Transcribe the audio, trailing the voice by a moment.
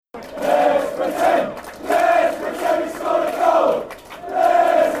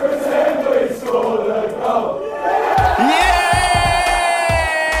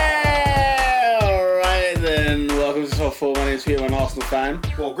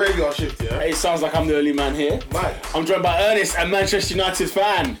graveyard shift, yeah? It sounds like I'm the only man here. Man. I'm joined by Ernest, a Manchester United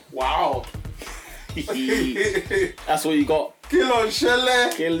fan. Wow. That's what you got. Kilo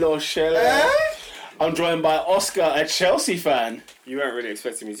Shelle. Kilo Shelle. Eh? I'm joined by Oscar, a Chelsea fan. You weren't really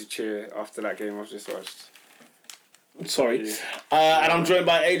expecting me to cheer after that game I've just watched. Sorry. And I'm joined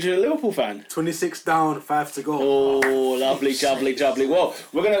by Adrian, a Liverpool fan. 26 down, 5 to go. Oh, lovely, jubbly, jubbly. Well,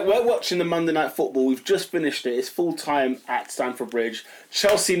 we're watching the Monday Night Football. We've just finished it. It's full time at Stamford Bridge.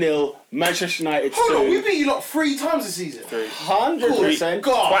 Chelsea 0, Manchester United 2. Hold on, we beat you lot 3 times this season. 100%.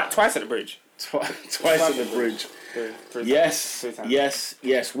 God. Twice at the bridge. Twice at the bridge. Three Yes, times.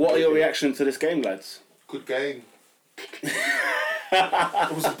 yes. What are your reactions to this game, lads? Good game.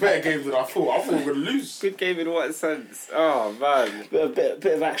 It was a better game than I thought. I thought we were going to lose. Good game in what sense? Oh man. Bit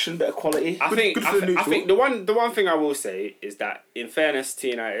of action, bit of quality. I think the one thing I will say is that in fairness to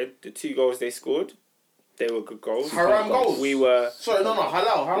United, the 2 goals they scored, they were good goals. Haram goals. We were. Sorry, no,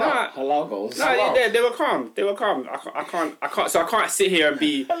 halal. Halal goals. No, they were calm. They were calm. I can't. So I can't sit here and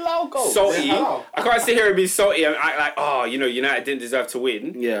be Halal goals. salty. Halal. I can't sit here and be salty and act like, oh, United didn't deserve to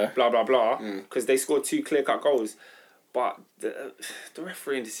win. Yeah. Blah blah blah. Because they scored 2 clear-cut goals, but the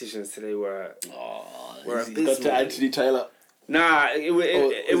refereeing decisions today were He's got to Anthony Taylor. Nah, it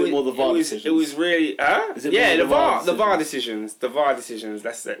was more the VAR decisions? It was really, Is it yeah, more the VAR decisions. The VAR decisions.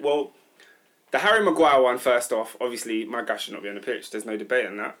 That's it. Well, the Harry Maguire one. First off, obviously, my guy should not be on the pitch. There's no debate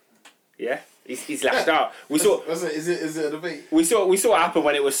on that. Yeah, he's lashed out. We saw. Is it a debate? We saw what happened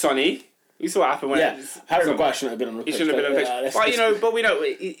when it was Sonny. We saw what happened when. Harry Maguire shouldn't have been on the pitch. He shouldn't have been on the pitch. But we know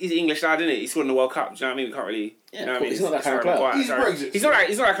he's English lad, isn't he? He scored in the World Cup. Do you know what I mean? We can't really. Yeah, you know what I mean? he's not that kind of player. He's Brexit. He's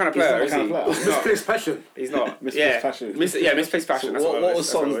not that kind of player. He's not that kind of player. Misplaced passion. He's not. Misplaced passion. Misplaced passion. So what was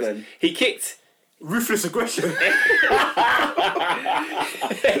Son's then? He kicked. Ruthless aggression.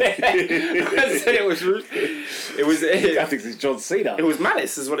 It was ruthless. It was. I think it's John Cena. It was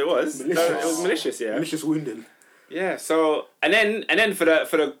malice, is what it was. Malicious. No, it was malicious, yeah. Malicious wounding. Yeah. So and then for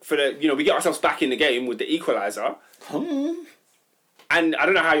the we get ourselves back in the game with the equaliser. And I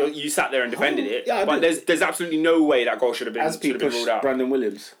don't know how you sat there and defended it, but there's absolutely no way that goal should have been ruled out. Brandon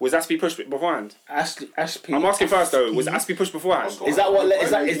Williams. Was Aspie pushed beforehand? Aspie. I'm asking first though. Was Aspie pushed beforehand? Is that what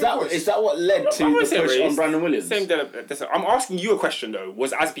led to the push on Brandon Williams? I'm asking you a question though.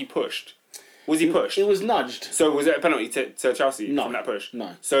 Was Aspie pushed? Was he pushed? It was nudged. So was it a penalty to Chelsea from that push?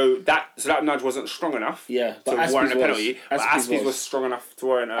 No. So that nudge wasn't strong enough. Yeah, to warrant a penalty. But Aspie's was strong enough to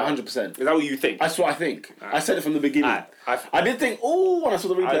warrant 100%. Is that what you think? That's what I think. I said it from the beginning. I did think, when I saw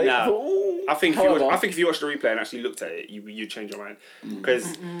the replay. I think if you watched the replay and actually looked at it, you change your mind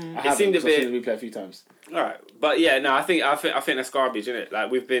because it seemed a bit. I've seen the replay a few times. All right, but yeah, no, I think that's garbage, isn't it? Like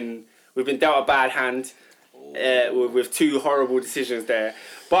we've been dealt a bad hand. With 2 horrible decisions there,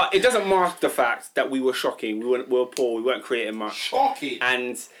 but it doesn't mark the fact that we were shocking. We were poor. We weren't creating much. Shocking.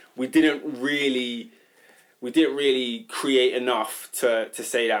 And we didn't really create enough to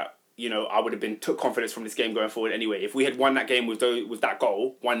say that I would have took confidence from this game going forward anyway. If we had won that game with that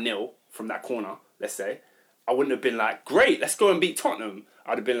goal 1-0 from that corner, let's say, I wouldn't have been like, great, let's go and beat Tottenham.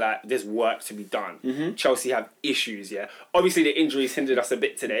 I'd have been like, there's work to be done. Mm-hmm. Chelsea have issues. Yeah, obviously the injuries hindered us a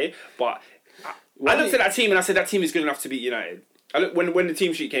bit today, but. I looked at that team and I said that team is good enough to beat United. I looked when the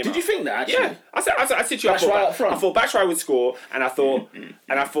team sheet came out. Did you think that? Actually? Yeah, I said to you, I thought Batshuayi would score, and I thought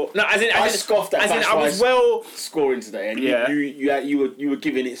no, I scoffed at Batshuayi. I was scoring today, and you were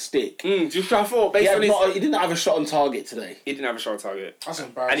giving it stick. Just I thought based on he didn't have a shot on target today. He didn't have a shot on target. That's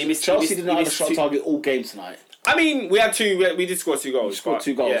embarrassing. And he missed. Chelsea didn't have a shot on target all game tonight. I mean, we had 2. We did score 2 goals. We scored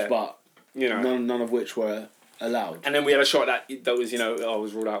 2 goals, yeah. but none of which were allowed. And then we had a shot that was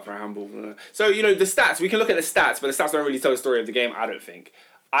was ruled out for a handball. So the stats, we can look at the stats, but the stats don't really tell the story of the game. I don't think.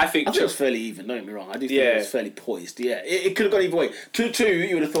 I think it was fairly even. Don't get me wrong. I do think it was fairly poised. Yeah, it could have gone either way. 2-2,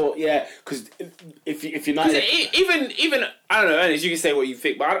 you would have thought, because if United, even I don't know, Ernest, you can say what you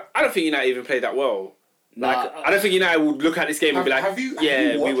think, but I don't think United even played that well. I don't think United would look at this game and be like, we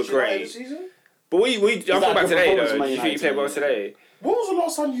were great. But I'm talking about today though. Do you think you played well today? When was the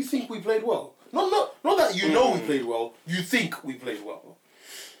last time you think we played well? Not that you know we played well. You think we played well.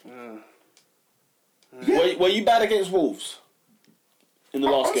 Yeah. Were you bad against Wolves in the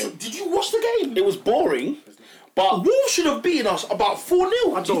last game? Did you watch the game? It was boring, but Wolves should have beaten us about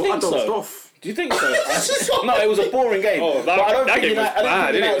 4-0. Do you think so? Do you think so? No, it was a boring game. But I don't think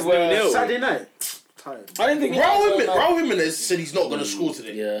United were Saturday night. I didn't think Raul Jimenez said he's not going to score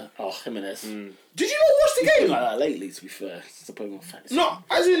today. Yeah. Oh, Jimenez. Did you not watch the game? Like that lately, to be fair. No,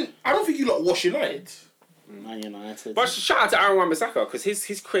 as in, I don't think you lot watch United. Man United. But shout out to Aaron Wan-Bissaka because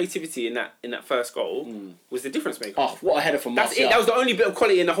his creativity in that first goal was the difference maker. Oh, what a header from Martial. That's it. That was the only bit of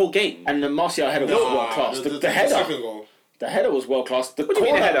quality in the whole game. And the Martial header was world class. The header. The header was world class. What do you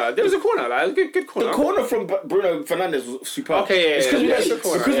mean the header? There was a corner, like a good corner. The corner from Bruno Fernandes was superb. Okay, yeah, it's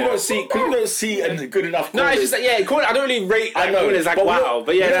because we don't see a good enough. No, it's just like, corner. I don't really rate corners like wow,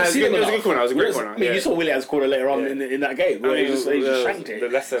 but yeah, it was a good corner. It was a great corner. I mean, you saw Willian's corner later on in that game. He just shanked it. The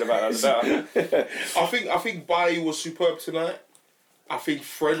less said about that, the better. I think Bailly was superb tonight. I think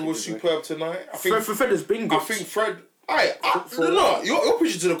Fred was superb tonight. I think Fred has been good. I think Fred. You're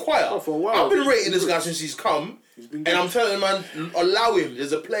preaching to the choir. For a while. I've been rating this guy since he's come, and I'm telling him, man, allow him.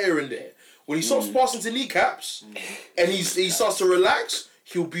 There's a player in there. When he starts passing to kneecaps, and he starts to relax,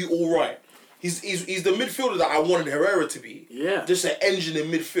 he'll be all right. He's the midfielder that I wanted Herrera to be. Yeah. Just an engine in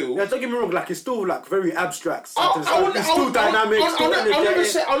midfield. Yeah, don't get me wrong. Like, it's still like very abstract. It's still dynamic.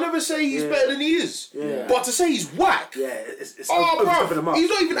 I'll never say he's better than he is. Yeah. But to say he's whack. Yeah, it's Bruv, him up. he's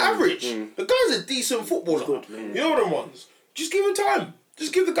not even average. The guy's a decent footballer. Good, you know what I'm ones? Just give him time.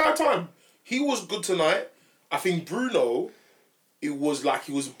 Just give the guy time. He was good tonight. I think Bruno, it was like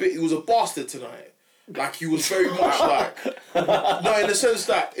he was a bastard tonight. Like he was very much like no, in the sense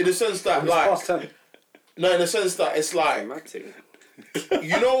that like no, in the sense that it's like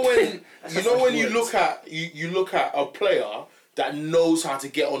you know when you look at a player that knows how to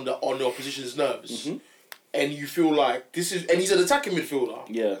get on the opposition's nerves. And you feel like this is, and he's an attacking midfielder.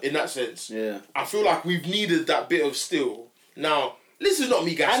 Yeah. In that sense. Yeah. I feel like we've needed that bit of steel. Now, this is not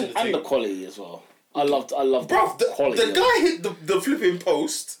me gassing and the quality as well. I loved Bruv, the quality. The guy hit the flipping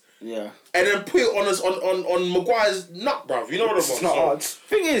post. Yeah. And then put it on us on Maguire's nut, bruv. You know what I'm saying? It's not hard.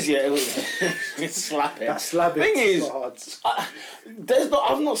 Thing is, it was it's slapping. That slabbing. Thing is, not hard.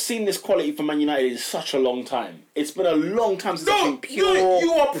 I've not seen this quality from Man United in such a long time. It's been a long time since I've seen pure.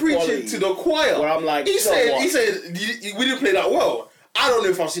 You are preaching quality. to the choir. Where I'm like, he said we didn't play that well. I don't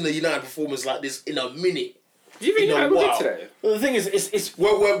know if I've seen a United performance like this in a minute. Do you think United were good today? Well, the thing is, it's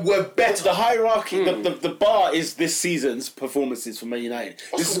we're better. The hierarchy, the bar is this season's performances for Man United.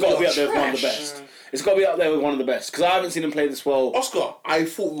 This has got to be up there with one of the best. It's got to be up there with one of the best because I haven't seen them play this well. Oscar, I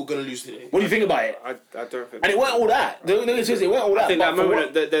thought we were going to lose today. What do you think about it? I don't think. And it weren't all that. It weren't all that. I think that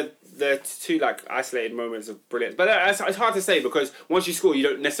moment, the two like isolated moments of brilliance, but it's hard to say because once you score, you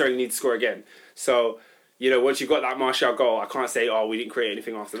don't necessarily need to score again. So. Once you got that Martial goal, I can't say, we didn't create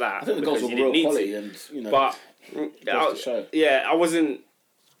anything after that. I think the goals were real quality, and but I wasn't.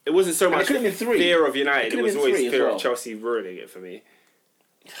 It wasn't so much fear of United. It was always fear of Chelsea ruining it for me.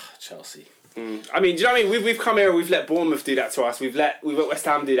 Chelsea. I mean, do you know what I mean? We've come here. We've let Bournemouth do that to us. We've let West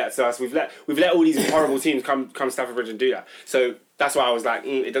Ham do that to us. We've let all these horrible teams come Stamford Bridge and do that. So that's why I was like,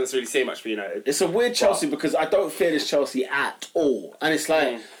 it doesn't really say much for United. It's a weird Chelsea because I don't fear this Chelsea at all, and it's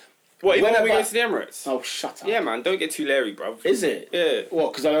like. What, even when we go to the Emirates? Oh, shut up. Yeah, man, don't get too leery, bruv. Is it? Yeah.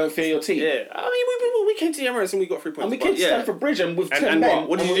 What, because I don't fear your team? Yeah. I mean, we came to the Emirates and we got 3 points. And we came to Stamford Bridge and with 10 men... And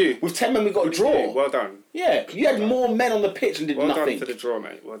what did you do? With 10 men we got a draw. Well done. Yeah, you had more men on the pitch and did nothing. Well done for the draw,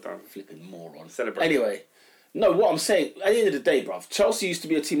 mate. Well done. Flipping moron. Celebrate. Anyway, no, what I'm saying, at the end of the day, bruv, Chelsea used to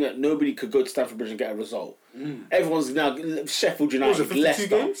be a team that nobody could go to Stamford Bridge and get a result. Everyone's now Sheffield United, Leicester,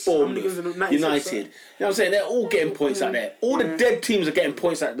 Bournemouth, United. You know what I'm saying? They're all getting points out there. All the dead teams are getting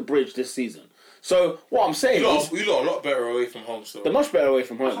points at the Bridge this season. So what I'm saying is, we lot a lot better away from home. So they're much better away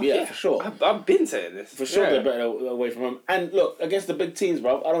from home. Yeah, for sure. I've been saying this for sure. They're better away from home. And look, against the big teams,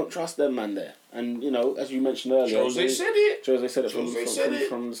 bro, I don't trust them, man. There, and as you mentioned earlier, Jose said it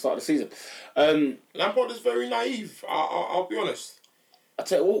from the start of the season. Lampard is very naive. I'll be honest. I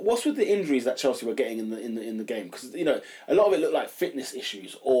tell you, what's with the injuries that Chelsea were getting in the game? Because a lot of it looked like fitness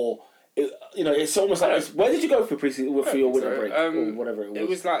issues or. It's almost like where did you go for pre-season for your winter break or whatever it was? It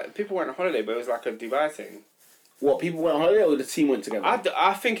was like people went on holiday, but it was like a Dubai thing. What, people went on holiday or the team went together?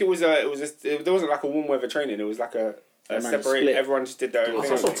 I think it was there wasn't like a warm weather training. It was like a separate. Split. Everyone just did their own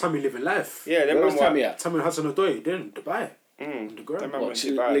thing. I saw Tammy living life. Yeah, where was Tammy at? Tammy Hudson-Odoi, then Dubai. On the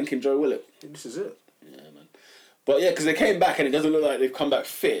ground. Lincoln Joe Willett. This is it. Yeah, man. But because they came back and it doesn't look like they've come back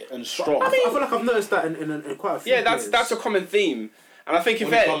fit and strong. I feel like I've noticed that in quite a few. Yeah, that's a common theme. And I think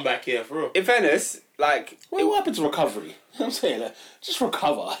come back here for real. In fairness, like what happened to recovery? You know what I'm saying? Just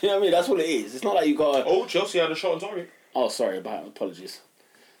recover. You know what I mean? That's what it is. It's not like you got Chelsea had a shot on target. Oh, sorry about apologies.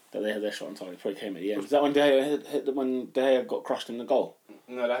 That they had their shot on target before it came at the end. Is that when De Gea got crushed in the goal?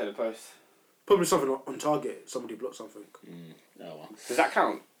 No, that hit the post. Probably something on target. Somebody blocked something. Oh well. Does that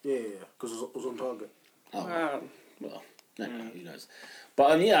count? Yeah, because it was on target. Oh well. No, who knows?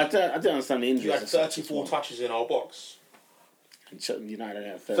 But I don't understand the injuries. You had 34 touches in our box. United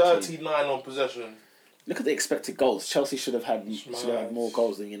had 13. 39 on possession. Look at the expected goals. Chelsea should have had more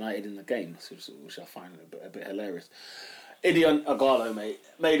goals than United in the game, which I find a bit hilarious. Idion Ighalo, mate,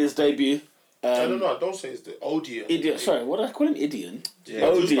 made his debut. Don't say it's the Odion. Sorry, what did I call him? Idion? Yeah,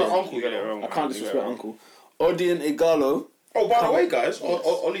 Odion. Uncle, you got it wrong. I can't disrespect Uncle. Odion Ighalo Oh, by the way, guys,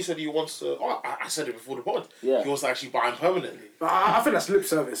 Oli said he wants to. Oh, I said it before the pod. Yeah. He wants to actually buy him permanently. I think that's lip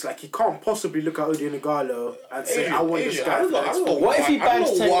service. Like, he can't possibly look at Odion Ighalo and say, I want this guy. I don't know What if he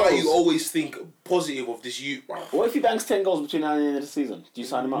bangs 10 why goals? you always think positive of this youth, bro. What if he bangs 10 goals between now and the end of the season? Do you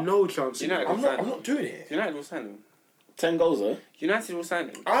sign him up? No chance. United I'm not doing it. United will sign him. 10 goals, though? United will sign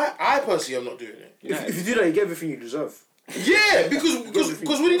him. I personally am not doing it. If you do that, you get everything you deserve. Yeah, because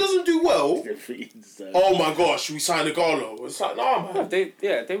when he doesn't do well, Oh, oh my gosh, we signed Ighalo. It's like, nah, man. They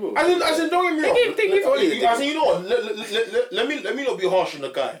will. As in, don't get me wrong. They give Oli. As in, you know what? Let me not be harsh on the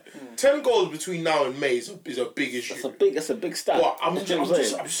guy. 10 goals between now and May is a big issue. That's a big stat. But I'm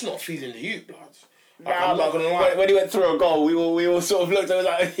just not feeling the youth, blood. Like, I'm not gonna lie. When he went through a goal, we all sort of looked over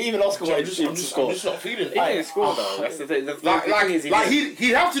like, even Oscar wanted to I'm score. just not feeling it. He didn't score though. That's the thing. The Like thing is,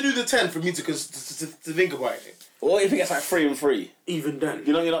 he'd have to do the 10 for me to think about it. What if he gets like 3 and 3? Even then.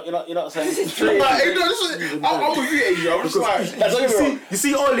 You're not saying I'm with you, Adrian. I'm just like, You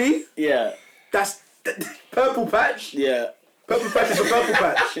see Oli? yeah, That's purple patch. yeah. Purple patch is a purple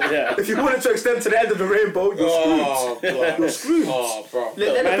patch. Yeah. If you want it to extend to the end of the rainbow, you're screwed. You're screwed. Oh, bro.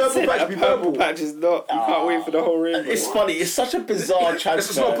 Let the purple patch be purple. patch is not. You can't wait for the whole rainbow. It's funny. It's such a bizarre It's not a pot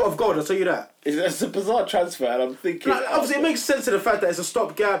transfer. of gold, I'll tell you that. It's a bizarre transfer, and I'm thinking. Like, obviously, it makes sense to the fact that it's a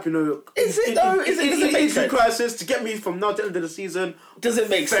stopgap, you know. Is it though? Does it make sense? Crisis to get me from now to the end of the season. Does it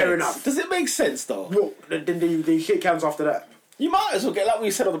make sense? Fair enough. Does it make sense though? Well, then they shake hands after that. You might as well get, like we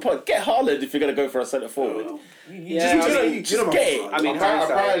said on the pod, get Haaland if you're going to go for a centre forward. Yeah, Just get it. I mean,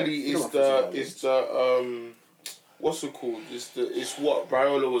 Apparently, it's the what's it called? It's what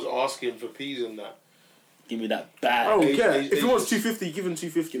Briola was asking for Peas and that. Give me that bag. I don't care. Agent- If he wants 250, give him Give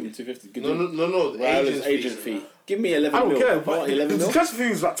 250. me 250. Give No. me The Raula's agent agent fee. Give me 11 I don't mil. care. I want 11 The mil. transfer fee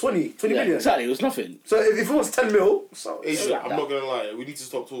was like 20 Yeah, million. exactly. It was nothing. So if he wants 10 mil, so I'm not gonna lie. We need to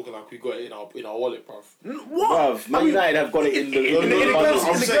stop talking like we got it in our wallet, bruv. what? Bruv, Man United have got it in the...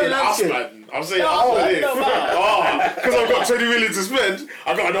 I'm saying us, man. I'm saying us, man. Because I've got 20 million to spend.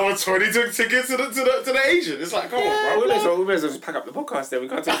 I've got another 20 to get to the agent. It's like, come on, bro. We may as well just pack up the podcast then. We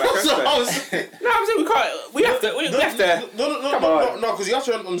can't talk about That's what I transfer. was saying. No, I'm saying we can't. We have to. No, because you have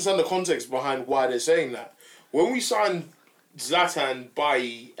to understand the context behind why they're saying that. When we signed Zlatan,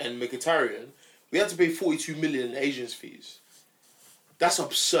 Bailly, and Mkhitaryan, we had to pay 42 million in agents' fees. That's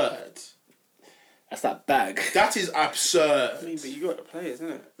absurd. That's that bag. That is absurd. I mean, but you got the players, isn't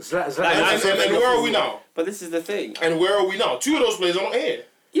it? And where are we now? But this is the thing. And where are we now? 2 of those players are not here.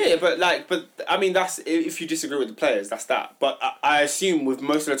 Yeah, but I mean, that's if you disagree with the players, that's that. But I assume with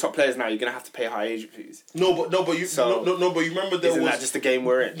most of the top players now, you're gonna have to pay high agent fees. But you remember there Isn't was that just the game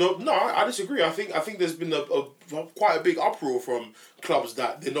we're in? No, I disagree. I think there's been a quite a big uproar from clubs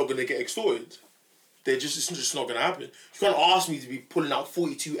that they're not gonna get extorted. It's just not gonna happen. You can't ask me to be pulling out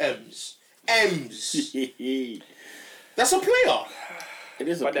 42 M's. That's a player. It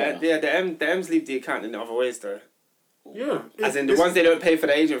is a But player. the M's leave the account in other ways though. Yeah. As in the ones they don't pay for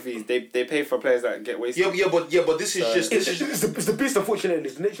the agent fees, they pay for players that get wasted. Yeah, but this is just It's the beast, unfortunately.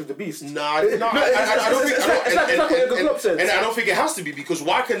 It's the nature of the beast. I don't think. It's like what Jurgen Klopp said. And I don't think it has to be because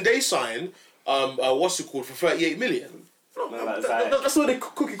why can they sign what's it called for 38 million? That's why they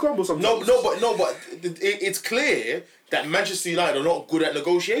cookie crumble sometimes. No, but it's clear that Manchester United are not good at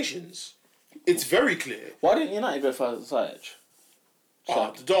negotiations. It's very clear. Why didn't United go for Ziyech?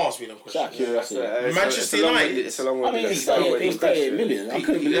 Don't ask me that question. Out of curiosity. Manchester United. It's a long way. I mean, it's 38 million. I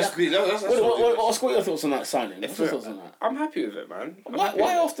couldn't believe that. What's your thoughts on that signing? What's your thoughts on that? I'm happy with it, man.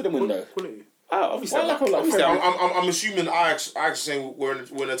 Why after the window? Obviously, I'm assuming Ajax saying we're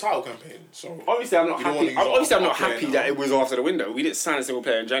in a title campaign. So obviously, I'm not happy. Obviously, I'm not happy now. that it was after the window. We didn't sign a single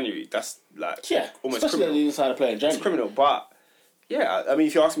player in January. That's like almost especially criminal. inside a player in January. It's criminal, but yeah, I mean,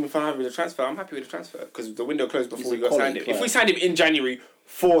 if you ask me if I'm happy with the transfer, I'm happy with the transfer because the window closed before we got signed him. If we signed him in January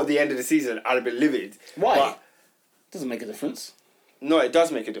for the end of the season, I'd have been livid. Why? But doesn't make a difference. no, it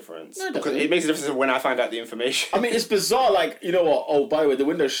does make a difference. No, it because doesn't. it makes a difference when I find out the information. I mean, it's bizarre. Like, you know what? Oh, by the way, the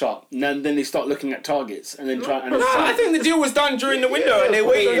window's shut. And then they start looking at targets and then try. And No, I think the deal was done during the window and they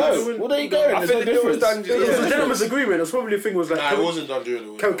waited. Well, there you go. I There's no think the deal was difference. done. It was a Yeah. gentleman's agreement. It was probably the thing was like, Nah, it wasn't done during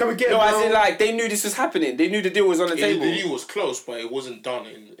the window. can we get No, him as now? in like they knew this was happening. They knew the deal was on the The table. deal was close, but it wasn't done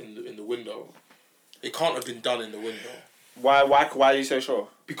in the window. It can't have been done in the window Why are you so sure?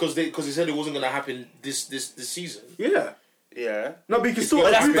 because they said it wasn't going to happen this season. Yeah. Yeah. No, but you can still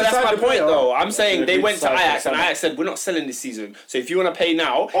But agree that's to sign my the point player. though. I'm saying they agree went to to sign Ajax and the Ajax said we're not selling this season. So if you want to pay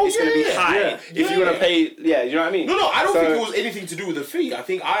now, Oh, it's going to be yeah, high. yeah. If you want to pay, yeah, you know what I mean? No, I don't So- think it was anything to do with the fee. I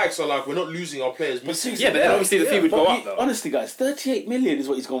think Ajax are like, we're not losing our players. Yeah, but then obviously the fee would go up though. Honestly, guys, 38 million is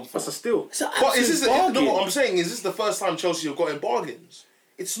what he's gone for. That's a steal. It's an But is absolute this bargain. no? What I'm saying is this the first time Chelsea have gotten bargains?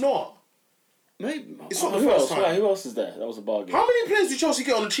 It's not. Maybe. It's not the first time. Yeah, who else is there? That was a bargain. How many players did Chelsea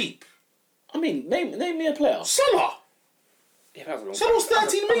get on the cheap? I mean, name me a player. Salah. Yeah, that was a long Salah was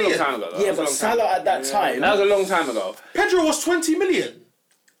 13 million. time ago. Yeah, but Salah at that time. That was a long time ago. Pedro was 20 million.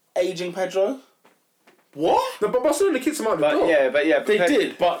 Aging Pedro. What? No, but Barcelona kicked him out the door. They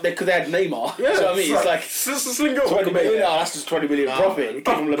did, but because they had Neymar. Yeah, Do you know what I mean? It's like sling it 20 million. No, that's just 20 million profit. You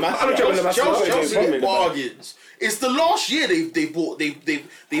give them La I don't care Masia. about La Masia. Chelsea get bargains. It's the last year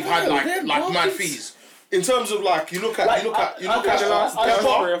they've had like mad fees. In terms of like you look at the last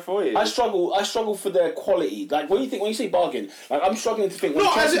 3 or 4 years. I struggle for their quality. Like when you say bargain, like I'm struggling to think. When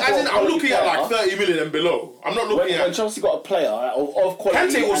no, Chelsea as in got a I'm looking player, at like 30 million and below. I'm not looking when at. Chelsea got a player of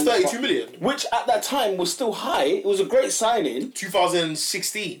quality. Kante was and- 32 million. which at that time was still high. It was a great signing.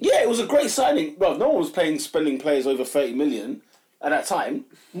 2016. Yeah, it was a great signing. Bro, no one was spending players over 30 million at that time.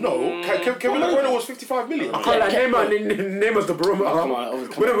 No, Kevin De Bruyne was 55 million. I can't like Neymar's the barometer. Come on.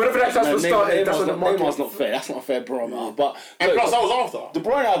 Whenever that transfer started, that's when the market. Neymar's not fair. That's not a fair barometer. But And plus, that was after. De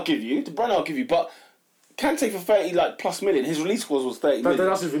Bruyne, I'll give you. But Kante for 30 like plus million. His release clause was 30 million.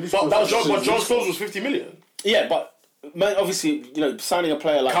 That's his release. But John Stones was 50 million. Yeah, but man, obviously, signing a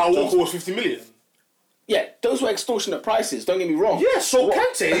player like Kyle Walker was 50 million. Yeah, those were extortionate prices. Don't get me wrong. Yeah, so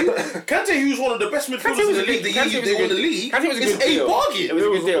Kante, who's one of the best midfielders in the league, the year they won the league, Kante was a is good deal. a bargain. It was a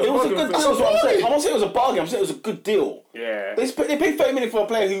good deal. It was a good deal. That's what I'm saying. I'm not saying it was a bargain. I'm saying it was a good deal. Yeah. They paid 30 million for a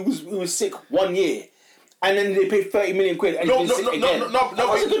player who was sick 1 year, and then they paid 30 million quid and he's sick again. That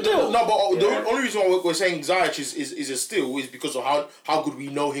was a good deal. No, but the only reason why we're saying Ziyech is a steal is because of how good we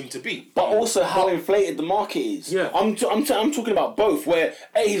know him to be. But also how inflated the market is. Yeah. I'm talking about both. Where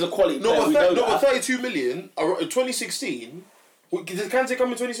he's a quality player. We know but that. 32 million in 2016. Did Kante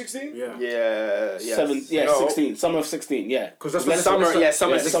come in 2016? Yeah. Yeah. 16. Summer of 16. Yeah. Because that's the Summer 16.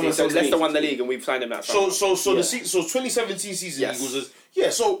 summer So 16. Leicester won the league and we've signed him that summer. So 2017 season Yes. he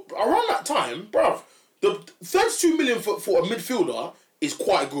was so around that time, bruv, the 32 million for a midfielder is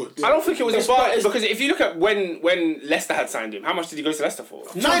quite good. I don't think it was a bargain because if you look at when Leicester had signed him, how much did he go to Leicester for?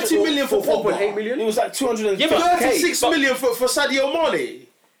 90 million for 4.8 Pogba. million. It was like 250. Yeah, but 36 million for Sadio Mane.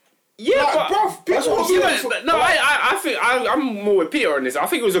 Yeah, Like, but bruv, people are yeah, willing but no, I think I'm more with Peter on this. I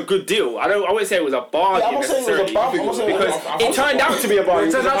think it was a good deal. I wouldn't say it was a bargain I'm not saying it was a necessarily bargain. I'm not saying it was a because bargain. it turned out to be a bargain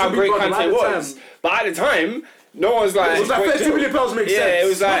It because turned of out how to be great a bargain Kante at the was. time. But at the time, no one was like, It was like 32 million pounds makes sense. Yeah, it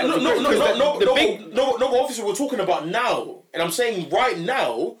was like No, obviously we're talking about now. And I'm saying right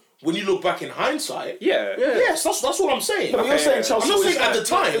now, when you look back in hindsight, Yeah. yes, that's what I'm saying. But you're saying Chelsea. I'm not saying was- at the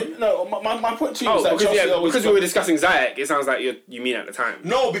time. No, my point to you Oh, is that because we were discussing Ziyech, it sounds like you mean at the time.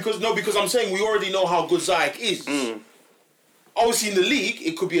 No, because I'm saying we already know how good Ziyech is. Obviously, in the league,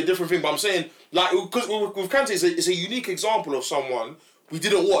 it could be a different thing. But I'm saying, like, because with Kante, it's a unique example of someone we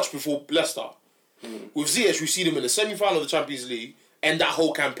didn't watch before Leicester. With Ziyech, we've seen him in the semi-final of the Champions League and that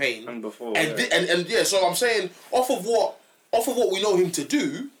whole campaign. And before, and so I'm saying, off of what we know him to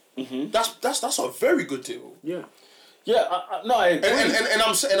do, that's a very good deal. Yeah. Yeah, no, I agree. And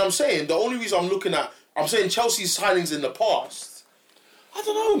I'm saying the only reason I'm saying Chelsea's signings in the past. I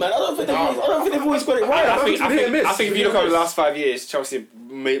don't know, man. I don't think they've always got it right. I think miss. if you look over the last 5 years, Chelsea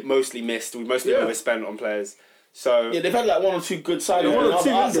mostly missed. We mostly overspent on players. So Yeah, they've had like one or two good signings. one or and two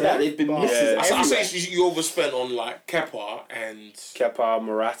after in that, there. they've been Yeah. misses. I everywhere. say you overspent on like Kepa and Kepa,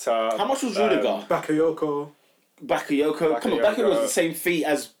 Morata. How much was Rudiger? Bakayoko. Bakayoko. Come on, Bakayoko was the same fee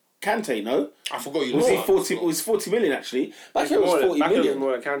as Kante, no? I forgot you. Was know he that. 40? It was 40 million actually. Bakayoko was 40 Bakayoko million. was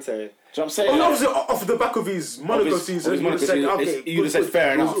more than Kante. Do you know what I'm saying? Oh, obviously, off the back of his Monaco season, of his Monaco season, you'd have said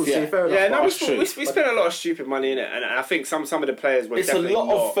fair enough, yeah. Yeah, no, we That's true. spent a lot of stupid money in it, and I think some of the players were It's a definitely lot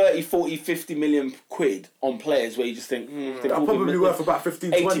of 30, 40, 50 million quid on players where you just think, They're probably worth about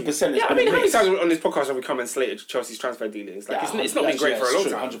 15, 20. 80%. Yeah, I mean, how many times on this podcast have we come and slated Chelsea's transfer dealings? Like, it's not been great for a long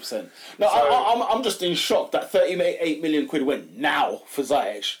time. 100%. No, I'm just in shock that 38 million quid went now for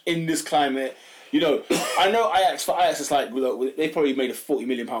Ziyech in this climate. You know, I know Ajax, it's like, look, they probably made a £40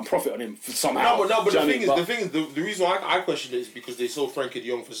 million profit on him for somehow. No, but the thing is, the reason why I question it is because they sold Frankie de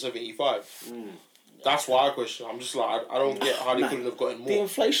Jong for 75. That's why I question. I'm just like, I don't get how they couldn't have gotten more. The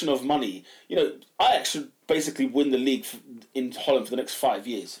inflation of money, you know, Ajax should basically win the league in Holland for the next 5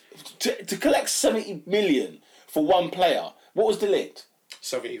 years. To collect 70 million for one player, what was De Ligt?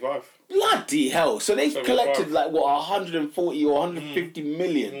 75. Bloody hell. So they've 75. collected like, what, 140 or 150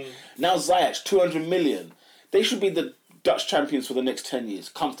 million. Now Ziyech, 200 million. They should be the Dutch champions for the next 10 years,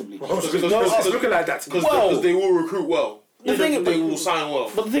 comfortably. It's looking like that. Because they will recruit well. They will sign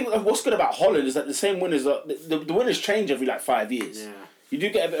well. But the thing, what's good about Holland is that the same winners, the winners change every like 5 years. Yeah. You do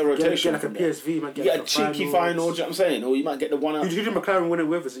get a bit of rotation. Get like a PSV, you might You get get a cheeky final, do you know what I'm saying? Or you might get the one out. Who did McLaren win it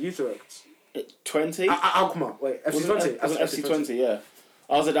with as a youth direct? 20? Alkmaar. Wait, FC20. FC20, yeah.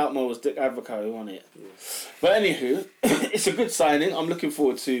 AZ Alkmaar was Dick Advocaat who won it. Yeah. But anywho, it's a good signing. I'm looking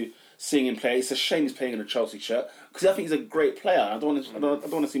forward to seeing him play. It's a shame he's playing in a Chelsea shirt because I think he's a great player. I don't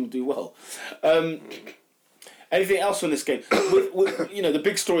want to see him do well. Anything else on this game? The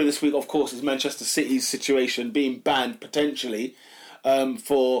big story this week, of course, is Manchester City's situation being banned potentially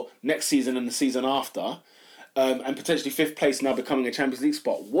for next season and the season after, and potentially 5th place now becoming a Champions League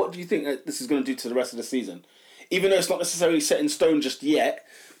spot. What do you think that this is going to do to the rest of the season? Even though it's not necessarily set in stone just yet,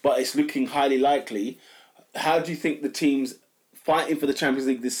 but it's looking highly likely. How do you think the teams fighting for the Champions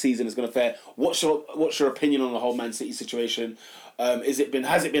League this season is going to fare? What's your opinion on the whole Man City situation? Has it been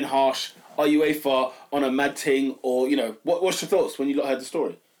harsh? Are UEFA on a mad thing, or what's your thoughts when you heard the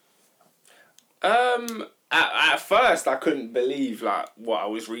story? At first, I couldn't believe what I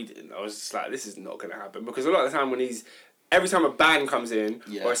was reading. I was just like, this is not going to happen, because a lot of the time every time a ban comes in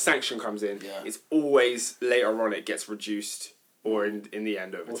or a sanction comes in, it's always later on it gets reduced or in the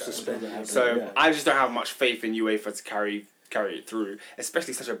end overturned. So I just don't have much faith in UEFA to carry it through,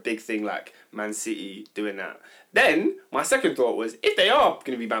 especially such a big thing like Man City doing that. Then my second thought was, if they are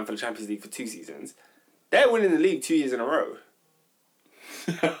going to be banned for the Champions League for 2 seasons, they're winning the league 2 years in a row.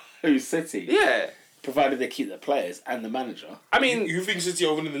 Who's City? Yeah. Provided they keep their players and the manager. I mean... You think City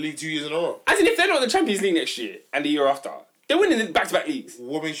are winning the league 2 years in a row? As in, if they're not in the Champions League next year and the year after, they're winning the back-to-back leagues.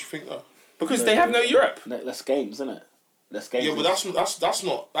 What makes you think that? Because they have no Europe. Less games, isn't it? Less games. Yeah, but that's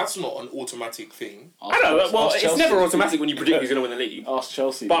not an automatic thing. I know. Well, it's never automatic when you predict who's going to win the league. Ask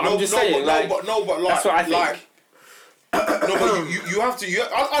Chelsea. But I'm just saying, but that's what I think. No, but you have to.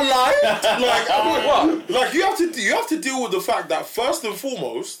 I lie. What? You have to deal with the fact that first and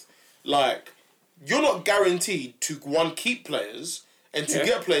foremost, you're not guaranteed to keep players and to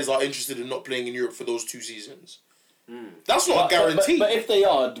get players that are interested in not playing in Europe for those 2 seasons. That's not a guarantee. But if they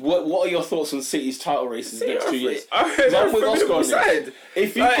are, what are your thoughts on City's title races the next 2 years? They're a formidable side.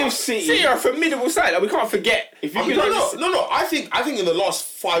 If you give City are a formidable side, we can't forget. No. I think in the last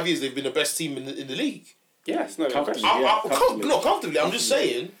 5 years they've been the best team in the league. Yes, no, comfortably. Not comfortably. I'm just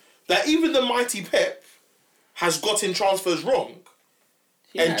saying that even the mighty Pep has gotten transfers wrong.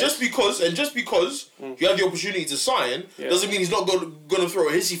 And just because you have the opportunity to sign doesn't mean he's not going to throw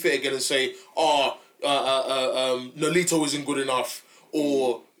a hissy fit again and say, Nolito isn't good enough,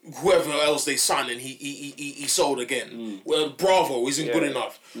 or whoever else they signed and he sold again. Well, Bravo isn't good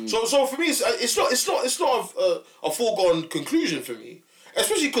enough. So for me, it's not a foregone conclusion for me,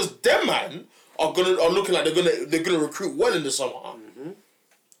 especially because them man are looking like they're gonna recruit well in the summer.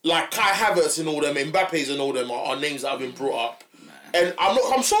 Like Kai Havertz and all them, Mbappe's and all them are names that have been brought up. And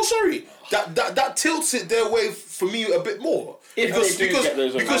I'm so sorry that tilts it their way for me a bit more. Because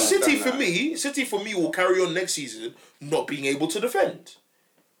City for me will carry on next season not being able to defend.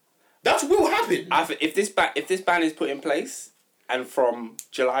 That will happen. If this ban is put in place and from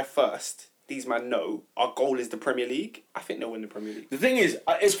July 1st these men know our goal is the Premier League, I think they'll win the Premier League. The thing is,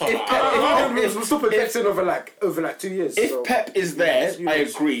 we'll stop projecting over 2 years. If Pep is there, I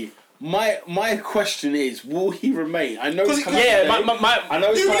agree. My question is, will he remain? I know he's coming today. I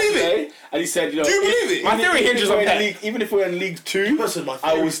know he's coming today, and he said, do you believe it? My theory hinges on Pep. Even if we're in League 2,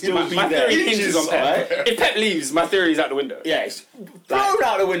 I will still be there. My theory hinges on Pep. If Pep leaves, my theory is out the window. Yeah, it's thrown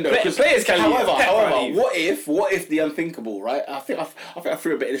out the window. Players can leave. However, what if the unthinkable, right? I think I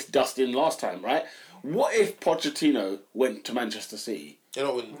threw a bit of this dust in last time, right? What if Pochettino went to Manchester City? They're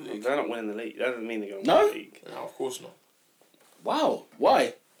not winning the league. They're not winning the league. That doesn't mean they're going to win the league. No, of course not. Wow,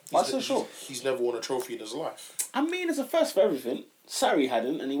 why? Why so sure? He's never won a trophy in his life. I mean, it's a first for everything. Sarri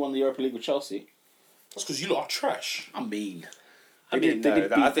hadn't, and he won the Europa League with Chelsea. That's because you lot are trash. I mean, I think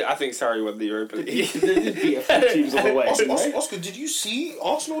Sarri won the Europa League. They did beat a few teams on the way. Oscar, did you see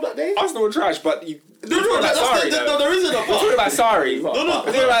Arsenal that day? Arsenal were trash, but there isn't a part. We're talking about Sarri. We're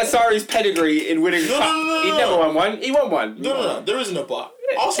talking about Sarri's pedigree in winning. No. He never won one. He won one. No. There isn't a part.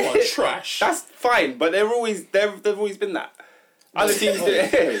 Arsenal are trash. That's fine, but they've always been that. Other teams do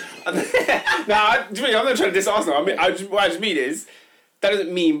it. I'm not trying to diss Arsenal. What I just mean is, that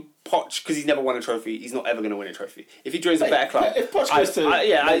doesn't mean Poch, because he's never won a trophy, he's not ever going to win a trophy. If he joins a better club... If Poch goes to... you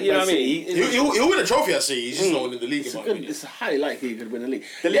know what I mean? He'll win a trophy, I see. He's just not winning the league, in my opinion. It's highly likely he could win the league.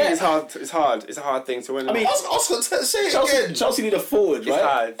 The league is hard. It's hard. It's a hard thing to win. I mean, Oscar, say it again. Chelsea need a forward,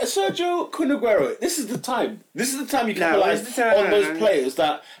 right? It's hard. Sergio Kun Aguero. This is the time. This is the time you capitalise on those players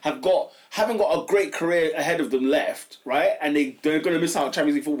that haven't got a great career ahead of them left, right? And they're going to miss out on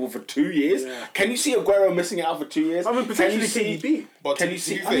Champions League football for 2 years. Yeah. Can you see Aguero missing it out for 2 years? I mean, potentially KDB. But can you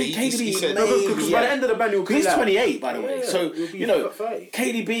see? KDB, because by the end of the ban, he'll he's 28, by the way. So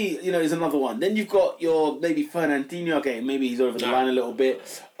KDB, is another one. Then you've got your maybe Fernandinho game. Maybe he's over the line a little bit.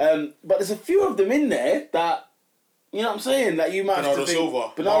 But there's a few of them in there that You know what I'm saying? Like you might Bernardo have to think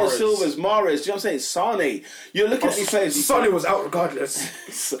Silva, Bernardo Mahrez. Silva's, Mahrez. Do you know what I'm saying? Sane. You're looking at these players. Sonny was out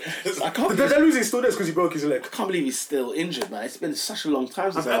regardless. I can't. They're losing still this because he broke his leg. I can't believe he's still injured, man. It's been such a long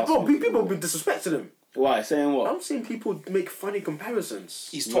time since Bro, people have been disrespecting him. Why? Saying what? I'm seeing people make funny comparisons.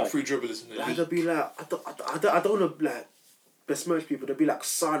 He's top 3 dribblers in the Like league. they'll be like, I don't want to like besmirch people. They'll be like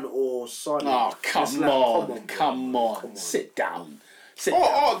Son or Son. Oh, It's come like, on. Come on. Sit down. Sit down.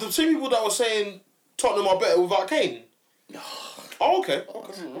 Oh, the two people that were saying Tottenham are better without Kane. Oh, okay.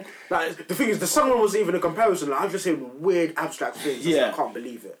 Like the thing is, the Son one wasn't even a comparison. Like, I'm just saying weird abstract things. Yeah. I can't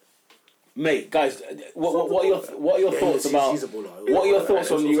believe it. Mate, guys, what are your thoughts about? He's a baller. What are your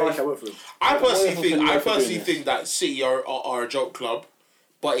thoughts on UEFA? I What personally is think that City are a joke club,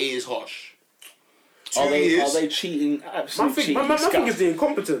 but it is harsh. Are 2 years. they cheating? Absolute cheating. My thing is the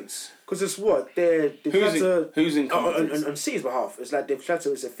incompetence. Because it's what? They've tried to... Who's incompetent? On City's behalf, it's like they've tried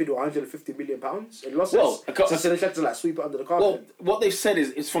to fiddle £150 million in losses. Well, so they tried to like sweep it under the carpet. Well, what they've said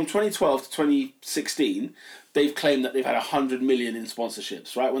is it's from 2012 to 2016. They've claimed that they've had 100 million in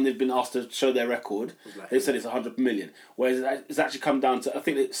sponsorships. Right when they've been asked to show their record, they've said it's 100 million. Whereas it's actually come down to I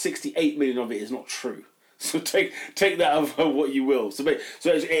think that 68 million of it is not true. So take that of what you will. So it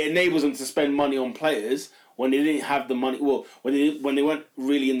enables them to spend money on players when they didn't have the money. Well, when they weren't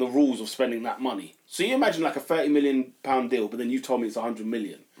really in the rules of spending that money. So you imagine like a £30 million deal, but then you told me it's 100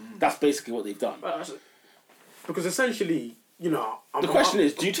 million. That's basically what they've done. Because essentially, you know, the question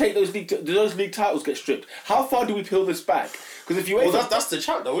is, do those league titles get stripped? How far do we peel this back? Because if you that's the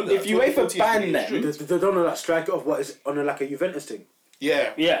chat though, isn't it? If UEFA ban them, they don't know that strike it off what is on like a Juventus thing.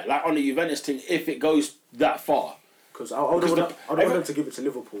 Yeah, like on the Juventus thing, if it goes that far. Because I don't want them to give it to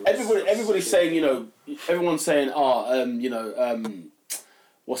Liverpool. Everybody's saying, you know, everyone's saying,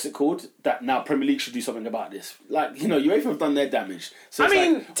 what's it called? That now Premier League should do something about this. Like, you know, UEFA have done their damage. So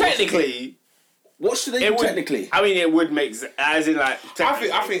Technically... What should they do technically? I mean, it would make as in like.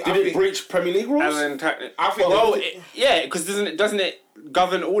 I think did it breach Premier League rules? Because doesn't it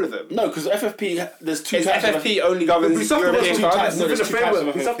govern all of them? No, because FFP there's two types. FFP only governs European types. clubs. There's two types of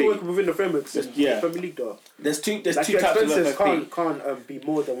FFP. We have to work within the framework. Premier League though. There's two types of expenses FFP. Can't be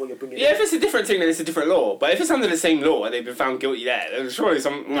more than what you're bringing. Yeah, if it's a different thing, then it's a different law. But if it's under the same law and they've been found guilty there, then surely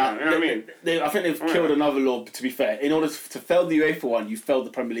some. You know what I mean? I think they've killed another law. To be fair, in order to fail the UEFA one, you failed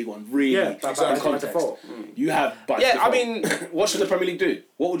the Premier League one. Really, yeah, by context. default. You have. I mean, what should the Premier League do?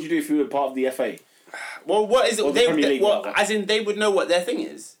 What would you do if you were part of the FA? Well, what is it? Or the Premier League, as in, they would know what their thing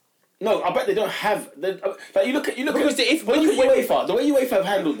is. No, I bet they don't have. Like you look at UEFA, the way UEFA have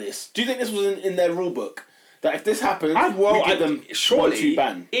handled this. Do you think this was in their rule book? That if this happens, we give them surely 1-2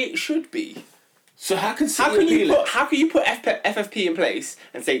 ban. It should be. So how can you put FFP in place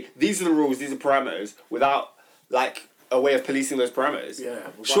and say these are the rules, these are parameters, without like a way of policing those parameters? Yeah.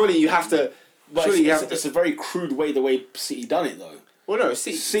 Surely you have to. But it's a very crude way the way City done it though. Well, no,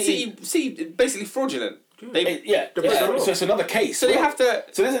 City basically fraudulent. So it's another case. So they have to.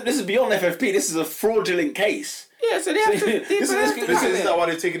 So this is beyond FFP. This is a fraudulent case. Yeah, so they have to. This is not why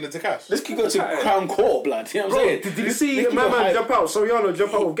they're taking it to cash. This could go to Crown Court, blood. You know what I'm saying? Did you see my man jump out? Soriano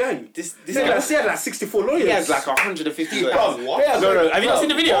jump out with gang. He had like 64 lawyers. He has like 150 lawyers. What? No. Have you not seen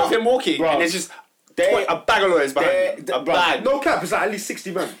the video of him walking? And there's just a bag of lawyers behind him. A bag. No cap, it's like at least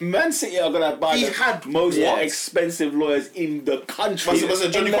 60 men. Man City are gonna buy the most expensive lawyers in the country, in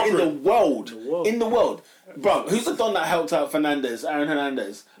the world. Bro, who's the don that helped out Fernandez? Aaron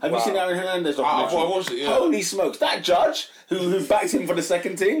Hernandez. Have you seen Aaron Hernandez documentary? I watched it, yeah. Holy smokes! That judge who backed him for the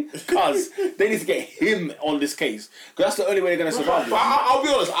second team, cuz they need to get him on this case because that's the only way they're gonna survive. But I'll be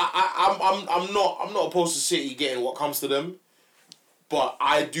honest. I'm not opposed to City getting what comes to them, but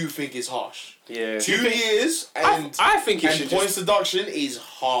I do think it's harsh. Yeah. 2 years and I think it should points deduction is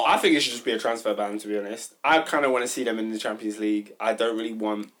hard. I think it should just be a transfer ban. To be honest, I kind of want to see them in the Champions League. I don't really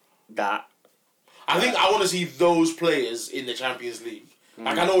want that. I think I want to see those players in the Champions League.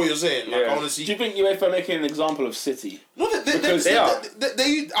 Like I know what you're saying. Like I want to see. Do you think UEFA are making an example of City? No, they are.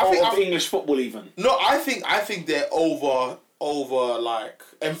 Of English football even. No, I think they're over like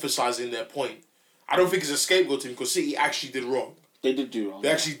emphasizing their point. I don't think it's a scapegoat team because City actually did wrong. They did do wrong.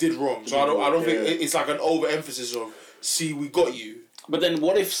 They actually did wrong. So I don't think it's like an overemphasis of see we got you. But then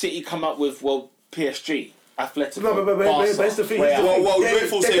what if City come up with PSG? Athletic. No, but it's the thing.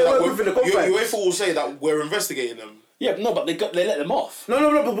 UEFA will say that we're investigating them. Yeah, no, but they let them off.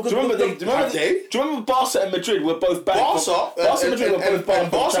 No, but because do you remember Barca and Madrid were both banned? Barca and Madrid were both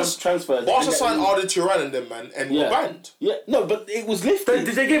banned from transfers. Barca signed Arda Turan and them, man, and were banned. Yeah, no, but it was lifted.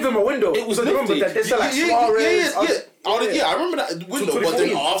 They gave them a window. It was lifted. Remember that they said like Suarez. I remember that window, but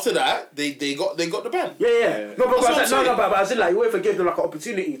then after that, they got the ban. Yeah. No, but I said like, UEFA gave them like an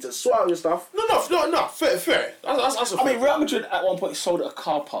opportunity to sort out your stuff. No, fair. That's I mean, Real Madrid at one point sold a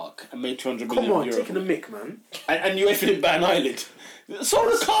car park and made 200 million. Come on, euro. taking the mick, man. And UEFA didn't ban Ireland.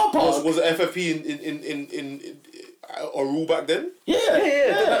 Sold a car park. Was it FFP in a rule back then? Yeah.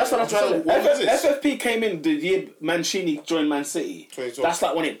 That's what I'm trying to FFP came in the year Mancini joined Man City. That's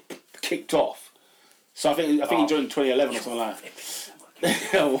like when it kicked off. So I think he joined 2011 or something like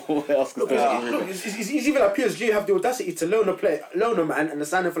that. What else? Look, it's even like PSG have the audacity to loan a man and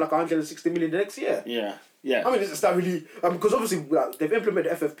sign him for like 160 million the next year. Yeah. I mean, it's that really because obviously they've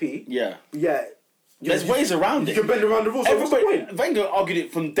implemented FFP. Yeah. There's ways around it. You can bend around the rules. Wenger argued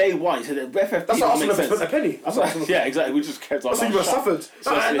it from day one. He said that FFP that's why Arsenal never spent a penny. Yeah, exactly. We just kept our mouth shut. Suffered.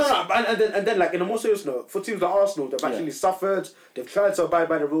 And then like in a more serious note, for teams like Arsenal, they've actually suffered. They've tried to abide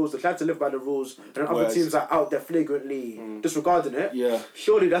by the rules. They've tried to live by the rules. And other teams are out there flagrantly disregarding it. Yeah.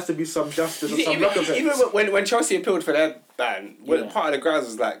 Surely there has to be some justice or some recompense. Even when Chelsea appealed for their ban, part of the grounds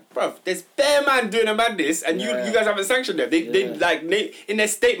was like, bruv, there's bare man doing a madness, and you guys haven't sanctioned them. They like in their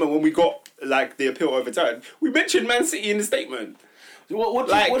statement when we got like the appeal overturned, we mentioned Man City in the statement. Man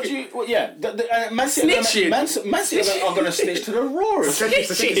City are going to snitch to the roarers.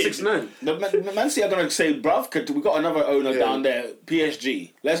 Man City are going to say, bruv, we got another owner down there,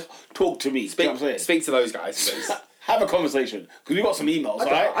 PSG. Let's talk to me. Speak to those guys, please. Have a conversation, because we got some emails,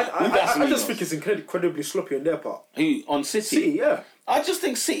 right? I just think it's incredibly sloppy on their part. Who? On City? City, yeah. I just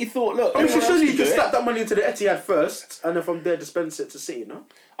think City thought, look... I'm sure you can stack that money into the Etihad first, and then from there dispense it to City, no?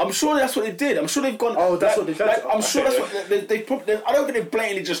 I'm sure that's what they did. I'm sure they've gone... Oh, that's what they tried to... I'm sure that's what... They I don't think they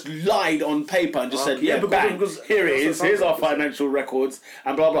blatantly just lied on paper and just said, because here it is, here's our financial records,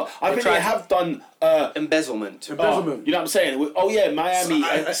 and blah, blah. I think they have done... Embezzlement. You know what I'm saying? Oh, yeah, Miami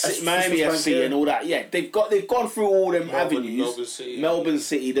FC and all that. Yeah, they've gone through all them avenues. Melbourne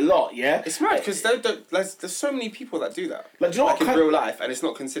City, the lot, yeah? It's mad, because there's so many people that do that. Like, do you know what in real life, and it's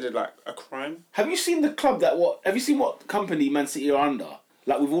not considered like a crime. Have you seen the club have you seen what company Man City are under?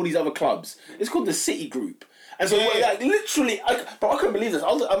 Like with all these other clubs, it's called the City Group. And so, like, literally, but I couldn't believe this.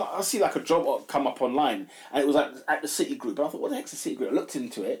 I see like a job come up online, and it was like at the City Group. And I thought, what the heck's the City Group? I looked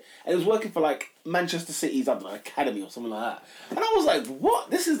into it, and it was working for like Manchester City's academy or something like that. And I was like,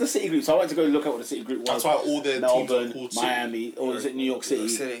 what? This is the City Group. So I went to go look at what the City Group was. That's why all their Melbourne, teams Miami, or is it New York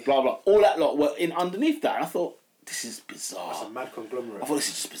City? Blah blah. All that lot were in underneath that, and I thought, this is bizarre. It's a mad conglomerate. I thought this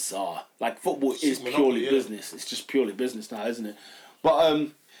is just bizarre. Like football is purely business. It's just purely business now, isn't it? But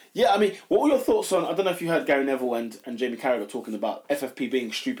yeah, I mean, what were your thoughts on? I don't know if you heard Gary Neville and Jamie Carragher talking about FFP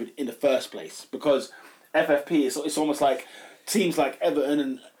being stupid in the first place, because FFP it's almost like teams like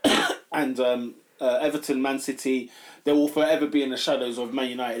Everton and Everton, Man City, they will forever be in the shadows of Man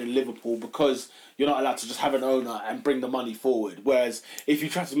United and Liverpool because you're not allowed to just have an owner and bring the money forward. Whereas if you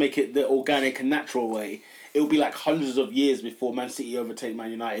try to make it the organic and natural way, it will be like hundreds of years before Man City overtake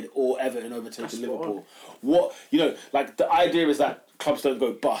Man United or Everton overtake Liverpool. Like the idea is that clubs don't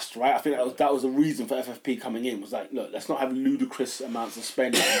go bust, right? I think that was the reason for FFP coming in, was like, look, let's not have ludicrous amounts of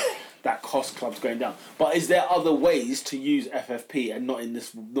spending that cost clubs going down. But is there other ways to use FFP and not in this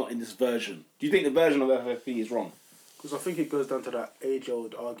version? Do you think the version of FFP is wrong? Because I think it goes down to that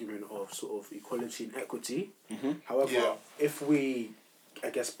age-old argument of sort of equality and equity. Mm-hmm. However, if we, I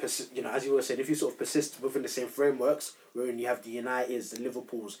guess, as you were saying, if you sort of persist within the same frameworks, wherein you have the Uniteds, the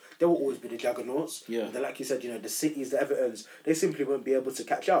Liverpools, they will always be the juggernauts. Yeah. And then, like you said, the Cities, the Evertons, they simply won't be able to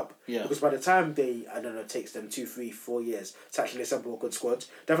catch up. Yeah. Because by the time it takes them 2, 3, 4 years to actually assemble a good squad,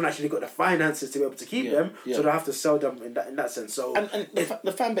 they haven't actually got the finances to be able to keep them, so they'll have to sell them in that sense. So and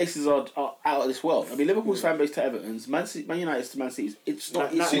the fan bases are out of this world. I mean, Liverpool's fan base to Everton's, Man United's to Man City's. It's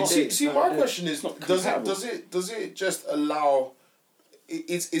not. My question is, does it just allow?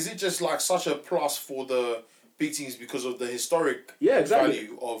 Is it just like such a plus for the big teams because of the historic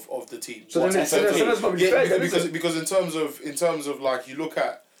value of the team? So that's probably fair. Because in terms of like, you look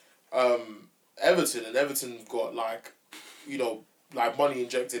at Everton, and Everton got like money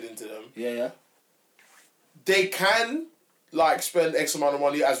injected into them. Yeah. They can like spend X amount of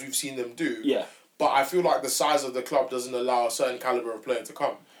money, as we've seen them do. Yeah. But I feel like the size of the club doesn't allow a certain caliber of player to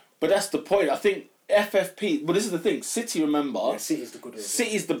come. But that's the point. I think FFP, but this is the thing. City, remember, City's the good one.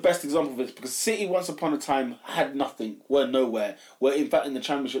 City's the best example of this, because City once upon a time had nothing, were nowhere, were in fact in the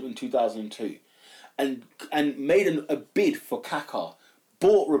Championship in 2002, and made a bid for Kaká,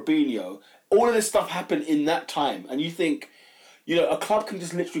 bought Robinho. All of this stuff happened in that time, and you think, a club can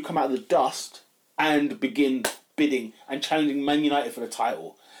just literally come out of the dust and begin bidding and challenging Man United for the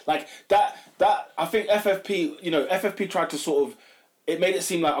title like that. I think FFP, FFP tried to sort of it made it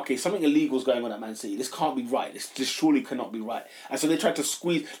seem like, okay, something illegal is going on at Man City. This can't be right. This surely cannot be right. And so they tried to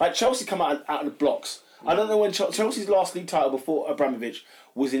squeeze... Like, Chelsea come out of the blocks. I don't know when Chelsea's last league title before Abramovich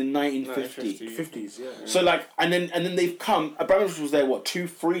was in 1950. 50s, yeah. So like, and then they've come. Abramovich was there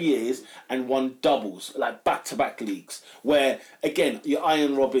 2-3 years and won doubles, like back-to-back leagues. Where again, your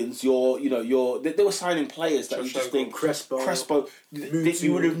Iron Robbins, they were signing players that you just think Crespo.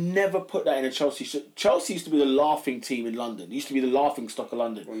 You would have never put that in a Chelsea. Chelsea used to be the laughing team in London. It used to be the laughing stock of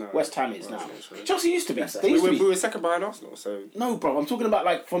London. Well, no, West Ham is now. Chelsea used to be. We were second behind Arsenal. So no, bro. I'm talking about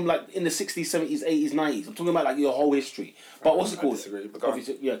like from like in the 60s, 70s, 80s, 90s. I'm talking about like your whole history. But what's it called?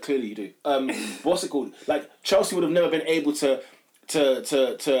 Obviously, yeah, clearly you do. What's it called? Like Chelsea would have never been able to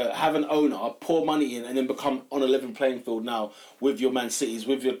have an owner pour money in and then become on a level playing field now with your Man Cities,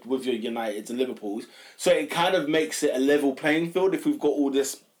 with your Uniteds and Liverpools. So it kind of makes it a level playing field if we've got all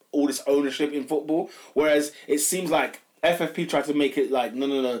this ownership in football. Whereas it seems like FFP tried to make it like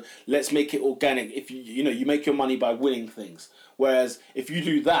no, let's make it organic. If you make your money by winning things. Whereas if you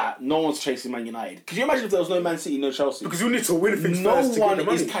do that, no one's chasing Man United. Could you imagine if there was no Man City, no Chelsea? Because you need to win things no first to one get the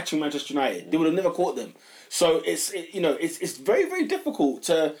money. is catching Manchester United. They would have never caught them. So it's very, very difficult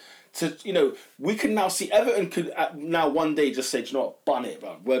to we can now see Everton could now one day just say, do you know what, bun it,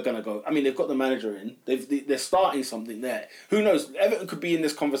 bro. We're gonna go. I mean, they've got the manager in. They're starting something there. Who knows? Everton could be in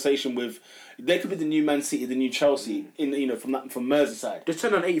this conversation with. They could be the new Man City, the new Chelsea from Merseyside. They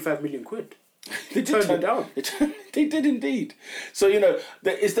turned on 85 million quid. They turned it down. They did indeed. So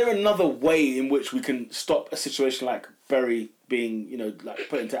is there another way in which we can stop a situation like Bury being like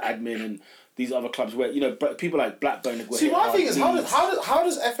put into admin and these other clubs where people like Blackburn. See, my thing is how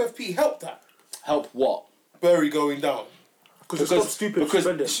does FFP help that? Help what? Bury going down because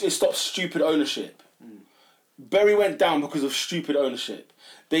it stops stupid ownership. Bury went down because of stupid ownership.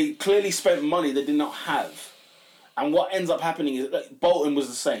 They clearly spent money they did not have, and what ends up happening is like, Bolton was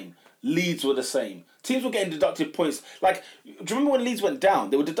the same. Leeds were the same. Teams were getting deducted points. Like, do you remember when Leeds went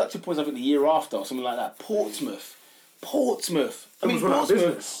down? They were deducted points, I think, the year after or something like that. Portsmouth. I mean,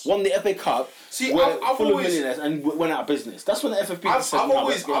 Portsmouth won the FA Cup. See, I've full of millionaires and went out of business. That's when the FFP.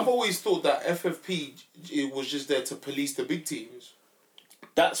 I've always thought that FFP it was just there to police the big teams.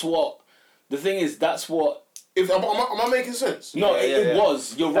 That's what the thing is. That's what. Am I making sense? No, it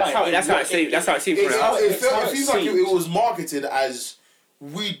was. You're right. That's how it seemed. It seems like it was marketed as.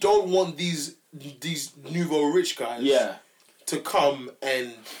 We don't want these nouveau rich guys to come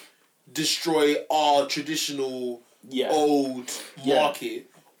and destroy our traditional old market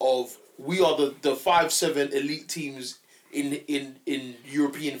of we are the 5-7 elite teams in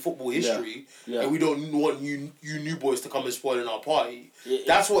European football history and we don't want you new boys to come and spoil in our party.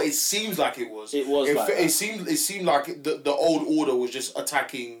 That's what it seems like it was. It seemed like the old order was just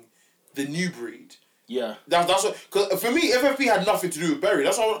attacking the new breed. Yeah, that's what. Because for me, FFP had nothing to do with Bury.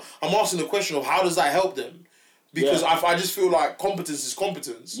 That's why I'm asking the question of how does that help them? Because I just feel like competence is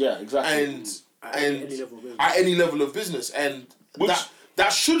competence. Yeah, exactly. And at any level of business, and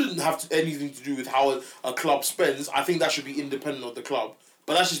that shouldn't have anything to do with how a club spends. I think that should be independent of the club.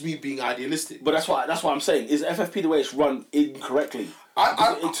 But that's just me being idealistic. But that's what I'm saying. Is FFP the way it's run incorrectly?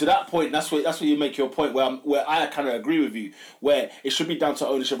 To that point, that's where you make your point. Where I kind of agree with you. Where it should be down to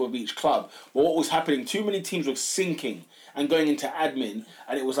ownership of each club. But what was happening? Too many teams were sinking and going into admin,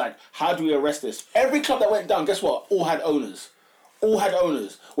 and it was like, how do we arrest this? Every club that went down, guess what? All had owners.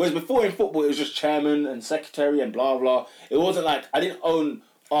 Whereas before in football, it was just chairman and secretary and blah blah. It wasn't like I didn't own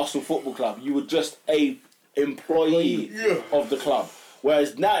Arsenal Football Club. You were just a employee of the club.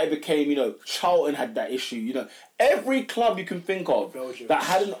 Whereas now it became, Charlton had that issue. Every club you can think of that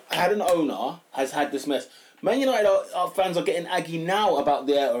had an owner has had this mess. Man United our fans are getting aggy now about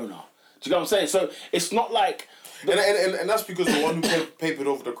their owner. Do you know what I'm saying? So it's not like... And that's because the one who papered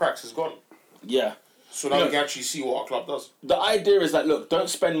over the cracks is gone. Yeah. So now we can actually see what our club does. The idea is that, look, don't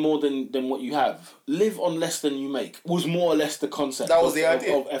spend more than what you have. Live on less than you make. Was more or less the concept that was the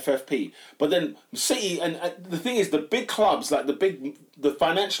idea of FFP. But then City, and the thing is, the big clubs, like the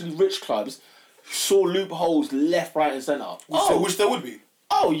financially rich clubs, saw loopholes left, right and centre. Which there would be.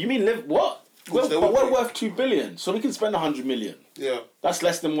 Oh, you mean what? We're worth 2 billion, so we can spend 100 million. Yeah. That's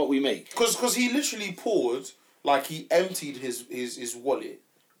less than what we make. Because he literally poured, like he emptied his wallet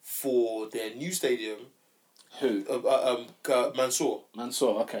for their new stadium. Who? Mansour.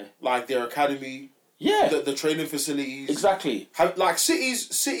 Mansour, okay. Like their academy. Yeah. The training facilities. Exactly. Like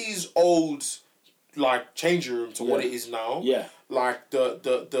City's old like changing room to what it is now. Yeah. Like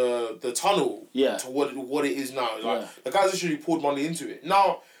the tunnel. Yeah. To what it is now. Like the guys literally poured money into it.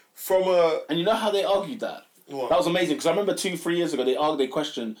 Now and you know how they argued that? What? That was amazing because I remember 2-3 years ago they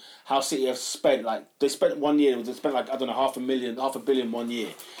questioned how City have spent they spent 1 year, they spent like, I don't know, half a billion 1 year,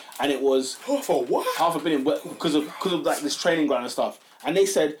 and it was for what? $500 million because of like this training ground and stuff, and they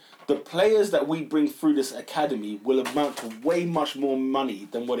said the players that we bring through this academy will amount to way much more money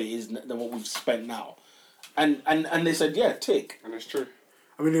than what we've spent now, and they said yeah, tick, and it's true.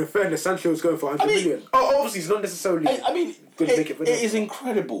 I mean, in fairness, Sancho was going for 100 million. Oh, obviously, he's not necessarily. I mean, it is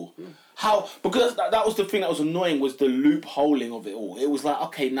incredible how, because that was the thing that was annoying, was the loopholing of it all. It was like,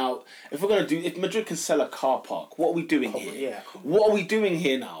 okay, now if Madrid can sell a car park, what are we doing here? Yeah. What are we doing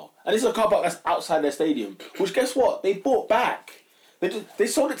here now? And this is a car park that's outside their stadium, which guess what? They bought back. They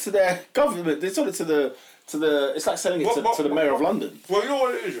sold it to their government. They sold it to the. It's like selling it to the mayor of London. Well, you know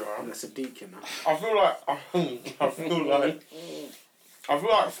what it is, right? That's a deacon. I feel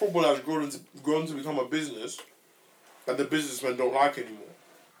like football has grown to become a business that the businessmen don't like anymore.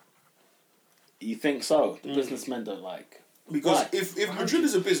 You think so? The businessmen don't like. Because why? if Madrid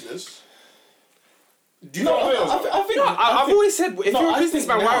is a business, do you know what I've always said, if you're a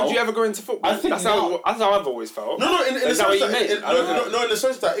businessman, why would you ever go into football? That's how I've always felt. No, in the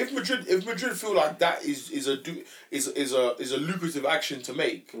sense that if Madrid feel like that is a lucrative action to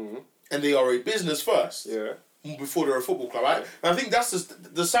make, and they are a business first, before they're a football club, right? And I think that's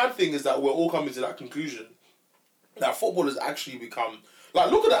the sad thing is that we're all coming to that conclusion that football has actually become like,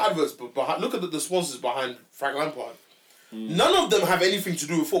 look at the adverts behind, look at the sponsors behind Frank Lampard. None of them have anything to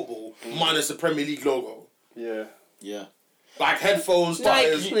do with football, minus the Premier League logo. Yeah. Like headphones,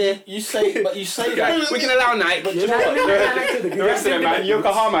 tires. You say that. We can allow Nike, but the rest of them, man,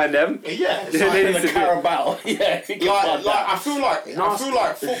 Yokohama and them. Yeah, the Carabao. Yeah. I feel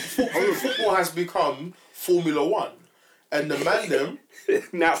like football has become Formula 1, and the man them.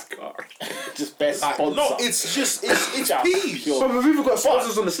 NASCAR. Just best sponsor. No, it's peas. But we've even got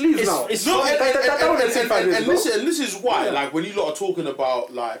sponsors on the sleeves now. And this is why, like, when you lot are talking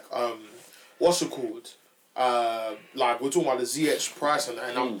about, like, what's it called? Like, we're talking about the ZH price and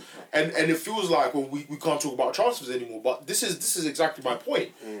it feels like, well, we can't talk about transfers anymore. But this is exactly my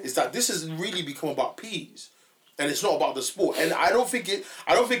point. Is that this has really become about peas, and it's not about the sport. And I don't think it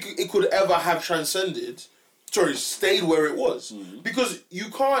could ever have stayed where it was. Because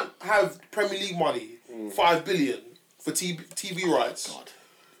you can't have Premier League money, 5 billion for TV rights. God.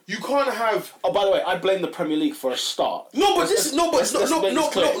 You can't have. Oh, by the way, I blame the Premier League for a start. But I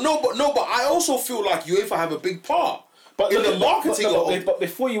also feel like UEFA have a big part in the marketing. But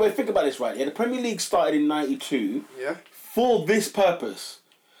before you think about this, right? Yeah, the Premier League started in '92. Yeah. For this purpose,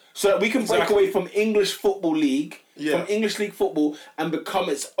 so that we can break away from English Football League. From English League football and become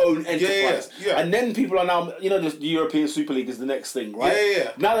its own enterprise. And then people are now, the European Super League is the next thing, right?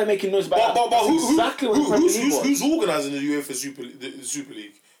 Now they're making noise about that. But who's organising the UEFA Super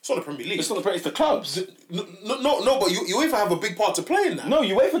League? It's not the Premier League. It's the clubs. No, but UEFA have a big part to play in that. No,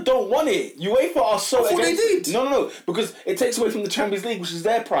 UEFA don't want it. UEFA are so I thought they did. No, because it takes away from the Champions League, which is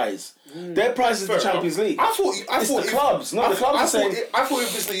their prize. Their prize is the Champions League. I thought the clubs. No, the clubs are saying. I thought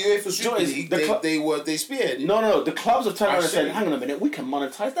if it's the UEFA Super League, they spearheaded. No. The clubs have turned around and said, "Hang on a minute, we can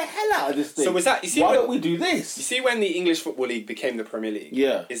monetize the hell out of this thing." So was that? Why don't we do this? You see, when the English Football League became the Premier League,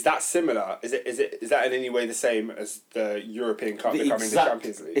 is that similar? Is that in any way the same as the European Cup becoming the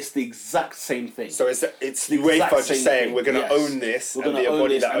Champions League? It's the exact same thing. So it's UEFA just saying we're going to own this, we're going to own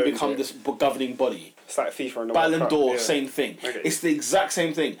this and become this governing body. It's like FIFA and the Ballon d'Or, same thing. Okay. It's the exact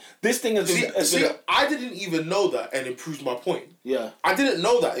same thing. This thing has been. I didn't even know that, and it proves my point. Yeah. I didn't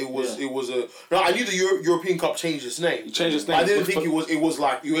know that it was a. No, I knew the European Cup changed its name. It changed its name. I didn't think it was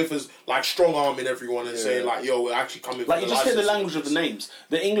like UEFA's like strong arming everyone and saying like, yo, we're actually coming. Like, you just hear the language of the names.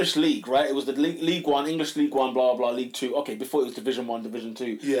 The English League, right? It was the League One, English League One, blah blah, League Two. Okay, before it was Division 1, Division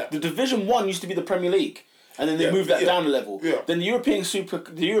 2. Yeah. The Division 1 used to be the Premier League. And then they moved that down a level. Yeah. Then the European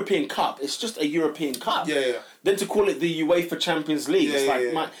Cup, it's just a European Cup. Yeah. Then to call it the UEFA Champions League, it's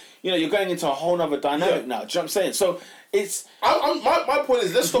like you're going into a whole other dynamic now. Do you know what I'm saying? So it's. My point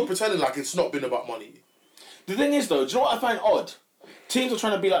is, let's stop pretending like it's not been about money. The thing is, though, do you know what I find odd? Teams are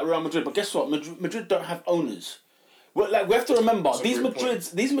trying to be like Real Madrid, but guess what? Madrid don't have owners. We have to remember these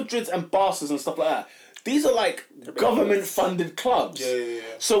Madrids and Barças and stuff like that. These are like government-funded clubs. Yeah.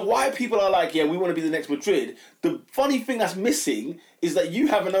 So why people are like, we want to be the next Madrid? The funny thing that's missing is that you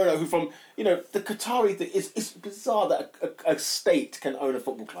have an owner who, from the Qatari thing, it's bizarre that a state can own a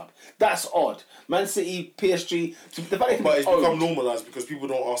football club. That's odd. Man City, PSG, but it's become normalised because people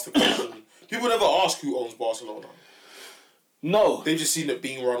don't ask the question. People never ask who owns Barcelona. No. They've just seen it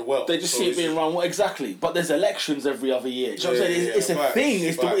being run well. They just see it being run well, exactly. But there's elections every other year. Do you know what I'm saying? It's a thing.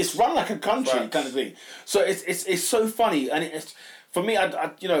 It's run like a country kind of thing. So it's so funny, and it's for me. I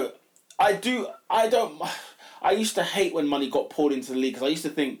don't. I used to hate when money got poured into the league because I used to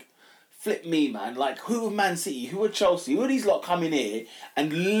think, flip me, man. Like, who are Man City? Who are Chelsea? Who are these lot coming here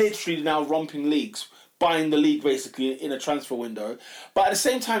and literally now romping leagues, buying the league basically in a transfer window? But at the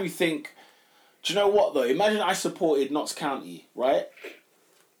same time, you think, do you know what though? Imagine I supported Notts County, right?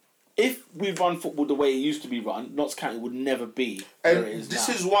 If we run football the way it used to be run, Notts County would never be where it is this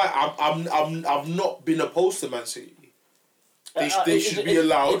now. is why I've not been opposed to Man City. They should be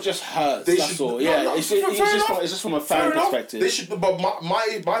allowed. It just hurts. They That's should, all. no, Yeah, no, it's just from a fan Fair enough. perspective. They should, but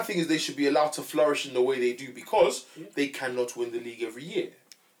my thing is they should be allowed to flourish in the way they do because they cannot win the league every year.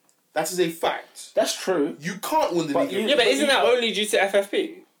 That is a fact. That's true. You can't win the league every year. Yeah, but isn't that only due to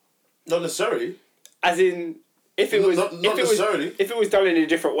FFP? Not necessarily. As in, if it was Not necessarily. if it was done in a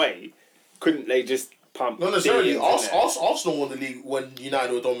different way, couldn't they just pump? Not necessarily. billions in there? Arsenal won the league when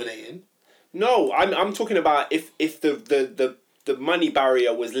United were dominating. No, I'm talking about if the money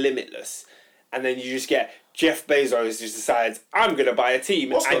barrier was limitless, and then you just get Jeff Bezos just decides I'm gonna buy a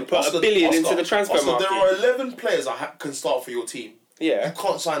team and put $1 billion into the transfer market. There are 11 players that can start for your team. Yeah, You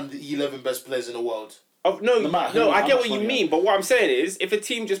can't sign the 11 best players in the world. Oh, no, I get what you money mean, but what I'm saying is, if a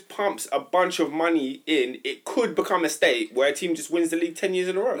team just pumps a bunch of money in, it could become a state where a team just wins the league 10 years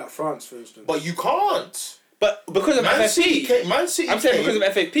in a row. Like France, for instance. But you can't. But because of Man City FFP, Man City I'm saying came,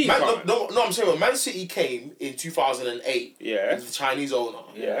 because of FFP, no, I'm saying when Man City came in 2008 Yeah. with the Chinese owner.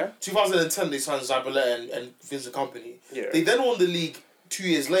 Yeah. 2010 they signed Zabaleta and Vincent Company. Yeah. They then won the league 2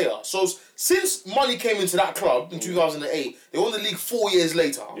 years later. So since money came into that club in 2008, they won the league 4 years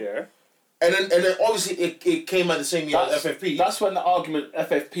later. Yeah. And then obviously it came at the same year as FFP. That's when the argument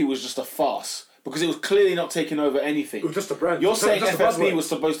FFP was just a farce. Because it was clearly not taking over anything. It was just a brand. You're saying just a FFP buzzword. was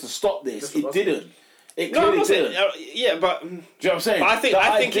supposed to stop this. Just a It buzzword. didn't. It No, I'm clearly not didn't. saying. Yeah, but Do you know what I'm saying? but I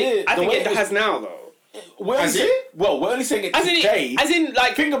think it has now though. Has it? Well, we're only saying it today. As in,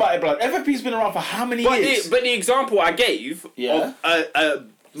 like, Think about it, blood. FFP's been around for how many years? But the example I gave Yeah. of a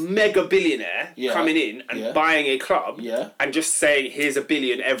mega billionaire Yeah. coming in and Yeah. buying a club Yeah. and just saying here's $1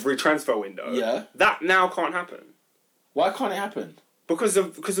 billion every transfer window. Yeah. That now can't happen. Why can't it happen? Because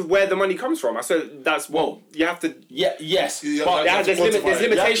of where the money comes from. So that's you have to. Yeah. Yes. Yeah, but yeah, There's quantify it.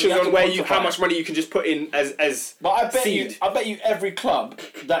 limitations You have to on where quantify how it. much money you can just put in as But I bet seed. you every club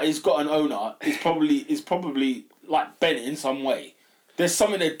that has got an owner is probably like bent in some way. There's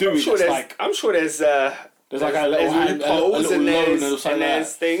something they're doing. I'm sure there's like a little hand, a loopholes little and loan there's, or something and like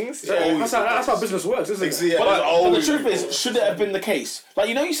there's that. things. Yeah. That's how business works, isn't it? Yeah. But the truth is, should it have been the case? Like,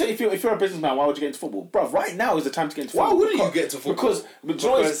 you know, you say if you're a businessman, why would you get into football, bruv? Right now is the time to get into Why football. wouldn't you get to football?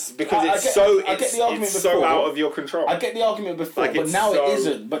 Because it's so out of your control. I get the argument before, Like, but it's now so- it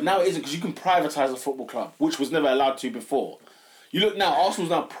isn't. But now it isn't because you can privatise a football club, which was never allowed to before. You look now, Arsenal's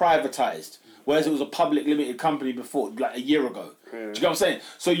now privatised, whereas it was a public limited company before, like a year ago. Do you get what I'm saying?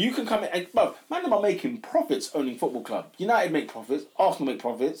 So you can come in and, bro, man, are making profits owning football club. United make profits, Arsenal make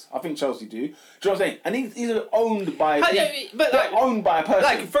profits. I think Chelsea do. Do you know what I'm saying? And these are owned by, they're owned by a person.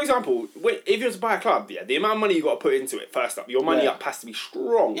 Like, for example, if you were to buy a club, the amount of money you got to put into it, first up, your money up has to be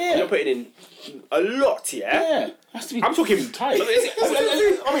strong. Yeah. You're putting in a lot, yeah, has to be. I'm talking tight.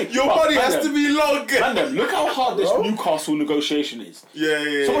 I mean, Your money has to be long. Man, look how hard this Newcastle negotiation is.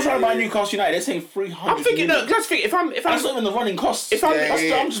 Yeah. Someone's trying to buy Newcastle United. They're saying 300. I'm thinking, million. let's think, if I'm That's not even the running costs. If I'm-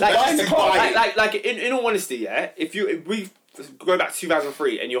 I'm just Like, buying the just car. buy like in all honesty, if we go back to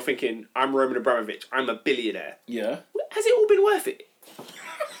 2003 and you're thinking, I'm Roman Abramovich, I'm a billionaire, Yeah. has it all been worth it?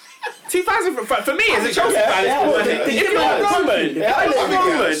 2000 for me as a Chelsea fan, yeah, it's worth yeah, it. yeah, If you're yeah, Roman, yeah,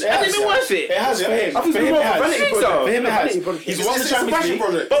 has yeah, it been worth it? It has for him. I think For it's him, more it of a has. vanity So, project. For him, it has. Vanity project. He's It's won the a Champions passion League.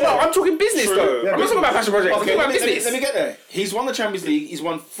 project. But no, I'm talking business though. Yeah, I'm not talking about passion project. I'm Okay, talking about let business. me get there. He's won the Champions League. He's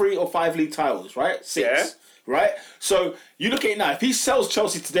won 3 or 5 league titles, right? 6. Yeah. Right? So you look at it now. If he sells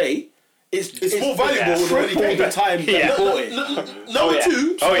Chelsea today, it's more valuable than when he triple came the back. time Yeah. that he bought it. Number yeah.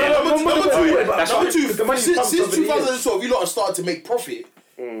 two. Oh, yeah. Number two. The money Since pumps over the years. 2012, you lot have started to make profit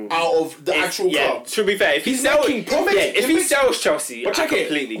out of the actual club. To be fair, if he He's sells, making profit. if he sells Chelsea, But check it.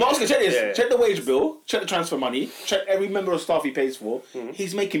 completely. But Oscar, check this. Yeah. Check the wage bill. Check the transfer money. Check every member of staff he pays for.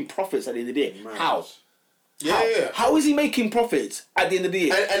 He's making profits at the end of the day. How? Yeah. How is he making profits at the end of the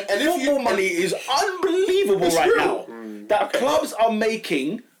year? And if football you- money is unbelievable It's right real. now. That clubs are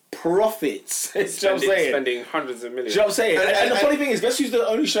making profits. You know what I'm saying? Spending hundreds of millions. Do you know what I'm saying? And the And- funny thing is, guess who's the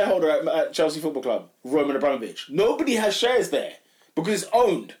only shareholder at Chelsea Football Club? Roman Abramovich. Nobody has shares there because it's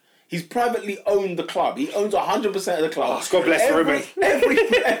owned. He's privately owned the club. He owns 100% of the club. God bless Roman.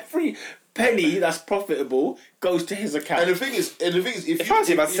 Every penny that's profitable goes to his account. And the thing is, if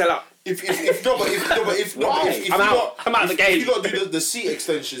Fancy about to sell up. if you I'm out. I'm out of the game. If you don't do the seat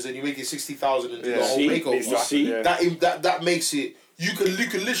extensions and you make it 60,000 and do the whole See? makeover, You see? Yeah. that makes it. You can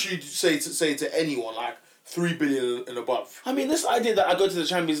literally say to anyone like 3 billion and above. I mean, this idea that I go to the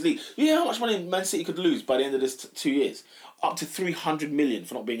Champions League, you know how much money Man City could lose by the end of this 2 years? Up to 300 million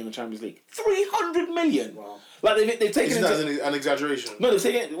for not being in the Champions League. 300 million! Wow. Like, they've taken Isn't that an exaggeration? No, they've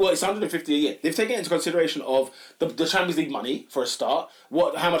taken... Well, it's 150 a year. They've taken it into consideration of the Champions League money, for a start,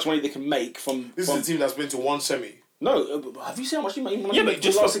 how much money they can make from... This is a team that's been to one semi. No, have you seen how much money Yeah, but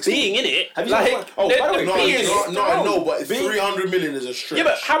just for being in it... Have you seen by the way, No, but 300 million is a stretch. Yeah,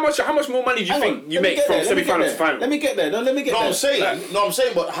 but how much more money do you think you make from semi-final to final? Let me get there. I'm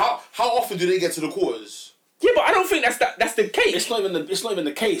saying, but how often do they get to the quarters? Yeah, but I don't think that's the case. It's not even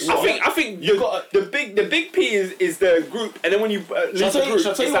the case. I think you got the big P is the group, and then when you lose the group,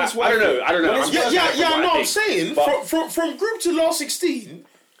 I don't know. I'm saying from group to last 16.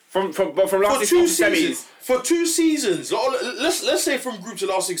 From last 16 semis. For 2 seasons, let's say from group to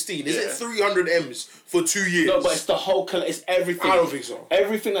last 16, is it 300 M's for 2 years? No, but it's the whole, it's everything. I don't think so.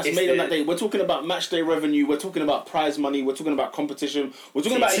 Everything that's made on that day. We're talking about match day revenue, we're talking about prize money, we're talking about competition, we're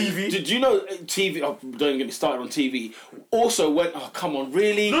talking about TV. Did you know TV, don't get me started on TV, also went, oh come on,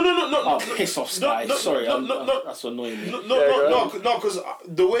 really? No. Oh, piss off, Sky. Sorry, that's annoying me. No, because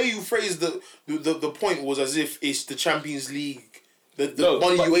the way you phrased the point was as if it's the Champions League. The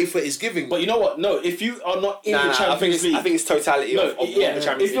money UEFA is giving. But you know what? No, if you are not in the Champions League... I think it's totality of the Champions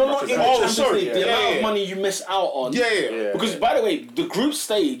League. If you're not in the Champions League, the amount of money you miss out on... Yeah. Because, by the way, the group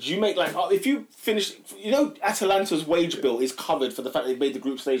stage, you make like... if you finish... You know, Atalanta's wage bill is covered for the fact they've made the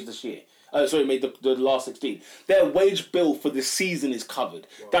group stage this year. Made the last 16. Their wage bill for this season is covered.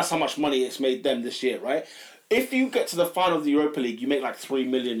 Wow. That's how much money it's made them this year, right? If you get to the final of the Europa League, you make like €3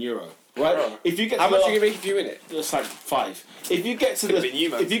 million. Right? Oh. If you get how much do you make if you win it? It's like 5. If you get to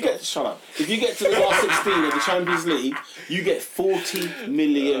shut up. If you get to the last 16 of the Champions League, you get €40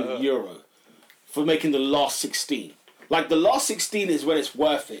 million for making the last 16. Like the last 16 is when it's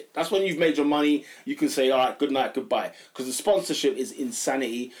worth it. That's when you've made your money. You can say, all right, good night, goodbye. Because the sponsorship is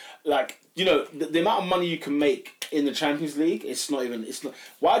insanity. Like, you know, the amount of money you can make in the Champions League, it's not.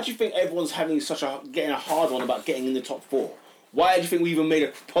 Why do you think everyone's getting a hard one about getting in the top 4? Why do you think we even made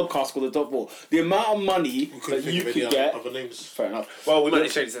a podcast called The Top 4? The amount of money that you could get... Other names. Fair enough. Well, we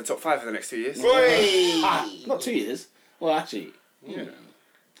might change it to the top 5 for the next 2 years. Not 2 years. Well, actually,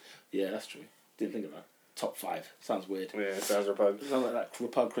 yeah, that's true. Didn't think of that. Top 5. Sounds weird. Yeah, it sounds Repug. Sounds like that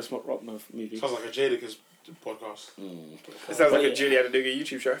Repug Chris Rock movie. Sounds like a Jadakiss podcast. It sounds like a Juliana Nuga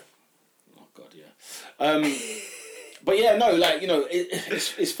YouTube show. Oh, God, yeah. But yeah, no, like, you know,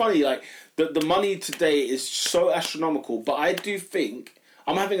 it's funny, like... The money today is so astronomical, but I do think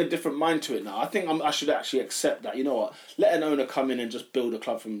I'm having a different mind to it now. I think I should actually accept that. You know what? Let an owner come in and just build a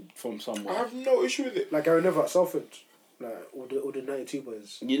club from somewhere. I have no issue with it. Like Gary Neville at Salford, like all the 92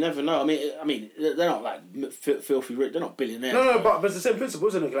 boys. You never know. I mean, they're not like filthy rich. They're not billionaires. No, but it's the same principle,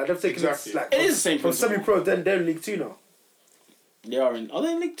 isn't it? Like they've taken exactly. It is the same principle. From semi-pro, then they're in League 2 now. Are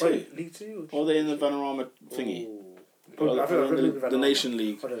they in League 2? Wait, League 2? Or are they in the Vanarama thingy? I think the Nation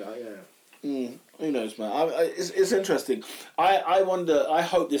League. I don't know, yeah. Who knows, man? It's interesting. I wonder. I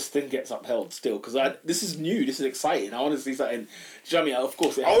hope this thing gets upheld still because this is new. This is exciting. I want to see something. Do you know what I mean? Of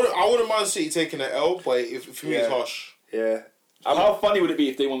course, I wouldn't mind City taking an L, but for me it's harsh. Yeah. How funny would it be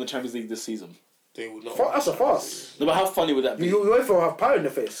if they won the Champions League this season? They would not. That's a farce. No, but how funny would that be? You wait for have pie in the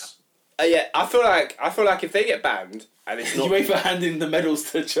face. Yeah, I feel like if they get banned and it's not, you wait for handing the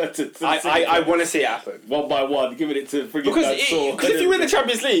medals to I want to see it happen one by one, giving it to friggin' because if you win the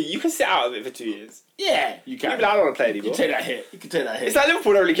Champions League, you can sit out of it for 2 years. Yeah, you can. Even I don't want to play anymore. You can take that hit. It's like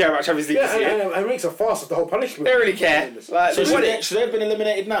Liverpool don't really care about Champions League this year. And it makes a farce of the whole punishment. They don't really care. Like, so should they have been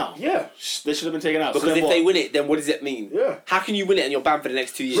eliminated now? Yeah. They should have been taken out. Because if they win it, then what does it mean? Yeah. How can you win it and you're banned for the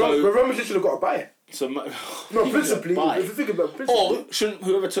next 2 years? Real Madrid should have got to buy it. So principally, if you think about principally. Or shouldn't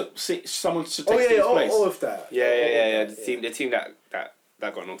whoever took someone to take place? If that. Yeah. The team that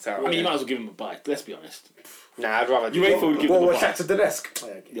got knocked out. I mean, you might as well give him a bye. Let's be honest. Nah, I'd rather. You wait for give him a bye. Shakhtar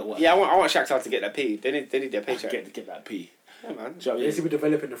Donetsk. Yeah, I want Shakhtar to get that P. They need their paycheck. Get that P. Yeah, man. They should be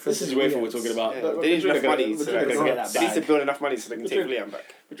developing the This is UEFA we're talking about. Yeah. They need enough money. They need to build enough money so they can take Liam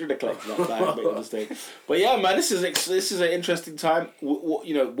back. Madrid are collecting that bag, make no mistake. But yeah, man, this is an interesting time. What do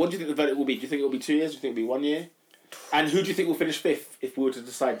you think the verdict will be? Do you think it will be 2 years? Do you think it will be 1 year? And who do you think will finish 5th if we were to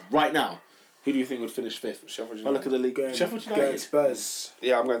decide right now? Who do you think would finish 5th? Sheffield United. I look at the league. Sheffield United. Going Spurs.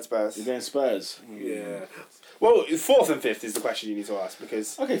 Yeah, I'm going Spurs. You're going Spurs. Yeah. Well, 4th and 5th is the question you need to ask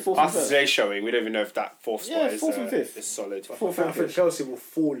because after today's showing, we don't even know if that 4th spot is solid. 4th I think Chelsea will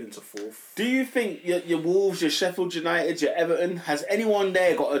fall into 4th. Do you think your Wolves, your Sheffield United, your Everton, has anyone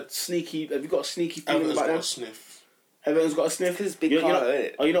there got a sneaky? Have you got a sneaky feeling about them? Everton's got a sniff. Everton's got a sniff. Because it's big part of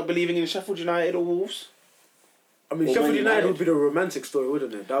it. Are you not believing in Sheffield United or Wolves? I mean, Sheffield United would be the romantic story,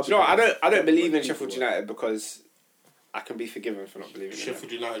 wouldn't it? No, I don't believe in Sheffield United because I can be forgiven for not believing in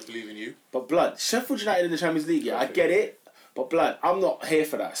Sheffield United believe in you. But blood, Sheffield United in the Champions League, yeah, I get it. But blood, I'm not here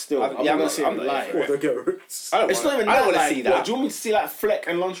for that still. I'm not going to see it live. It's not even I don't want to see that. What, do you want me to see like Fleck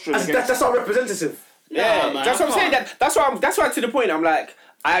and Lundstrom? That's not representative. Yeah, man, that's what I'm saying. That's why to the point I'm like,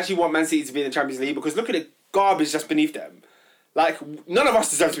 I actually want Man City to be in the Champions League because look at the garbage just beneath them. Like, none of us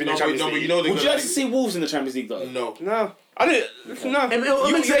deserve to be in the Champions League. But would you like to see Wolves in the Champions League though? No. I don't. No.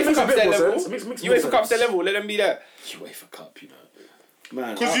 UEFA Cup's their level. UEFA Cup's their level. Let them be there. UEFA Cup, you know.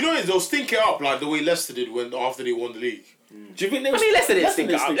 Man. Because they'll stink it up like the way Leicester did after they won the league. Do you think they Leicester didn't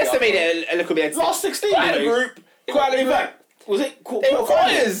stink it up. Leicester made it a little bit. Last 16 Quite a group. Quite a group. Was it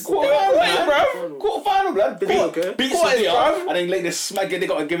quarters? Quarters, bro. Quarter final, blood. Beat Quarters, Sevilla, and then like the smack. They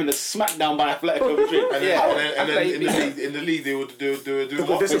got given the smackdown by Atletico Madrid. And then in the league they would do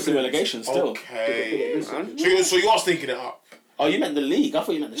the relegation still. Okay. So you are stinking it up. Oh, you meant the league? I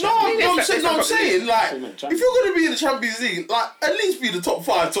thought you meant the No, Champions League. I'm saying like if you're gonna be in the Champions League, like at least be the top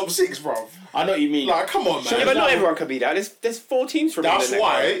 5, top 6, bro. I know what you mean. Like, come on, man. Yeah, but not everyone can be that. There's 4 teams from. That's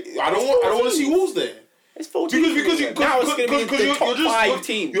why I don't want to see Wolves there. It's 4 teams. Because you're top 5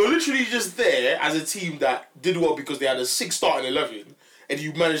 teams. You're literally just there as a team that did well because they had a 6 starting 11, and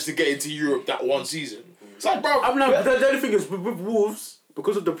you managed to get into Europe that one season. It's like, bro. The only thing is with Wolves,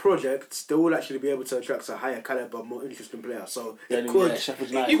 because of the project, they will actually be able to attract a higher caliber, more interesting player. So it could.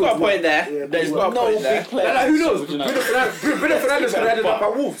 You've got a point there. Yeah, There's no big player. Who knows? Bruno Fernandes could have ended up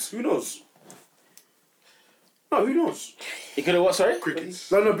at Wolves. Who knows? No, who knows? He could have what? Sorry. Crickets.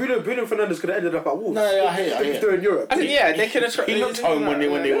 No. Bruno Fernandes could have ended up at Wolves. No, I hear. If they're in Europe. I think, yeah, they can attract. He looked home when they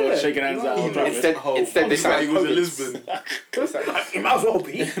were shaking hands at Old Trafford. Instead they signed. He was in Lisbon. He might as well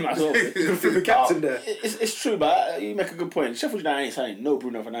be. He could have been the captain there. It's true, but you make a good point. Sheffield United ain't signing no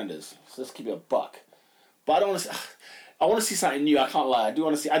Bruno Fernandes. So let's keep it a buck. But I don't want to. I want to see something new. I can't lie. I do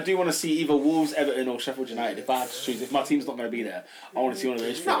want to see either Wolves, Everton, or Sheffield United. If I have to choose, if my team's not going to be there, I want to see one of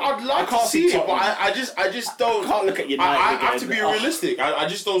those. No, I'd like to see it, but I just don't. I can't look at United. I have to be realistic. I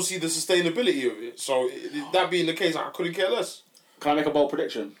just don't see the sustainability of it. So that being the case, I couldn't care less. Can I make a bold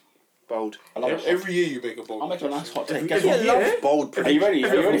prediction? Bold. Every year you make a bold. I'll make a nice hot take. Guess what? Bold prediction. Are you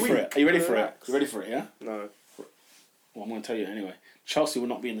ready for it? You ready for it? Yeah. No. Well, I'm going to tell you anyway. Chelsea will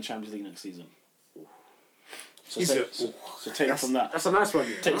not be in the Champions League next season. So take it from that. That's a nice one.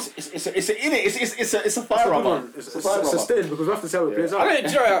 It's a fire rubber. It's sustained because we have to see how it plays out. I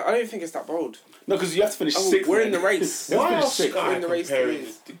don't think it's that bold. No, because you have to finish sixth. We're in the race. Why else We're in the race.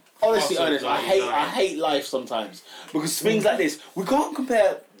 Honestly, Ernest, I hate life sometimes because things like this we can't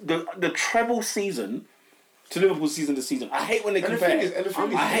compare the treble season to Liverpool's season to season. I hate when they compare.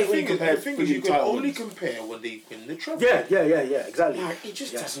 I hate when you compare. The thing is, you can only compare when they win the treble. Yeah, exactly. Like, it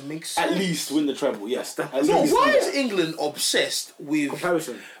just doesn't make sense. At least win the treble, yes. No, why is England obsessed with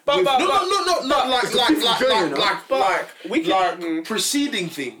comparison? But like preceding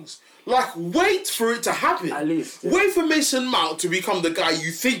things. Like, wait for it to happen. At least. Yeah. Wait for Mason Mount to become the guy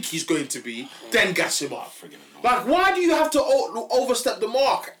you think he's going to be, then gas him up. Like, why do you have to overstep the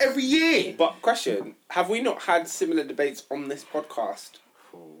mark every year? But question, have we not had similar debates on this podcast?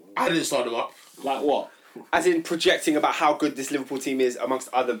 I didn't start them up. Like what? As in projecting about how good this Liverpool team is amongst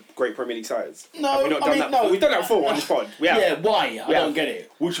other great Premier League sides. No, have we not done that before? We've done that before on this pod. We have. Yeah, why? I don't get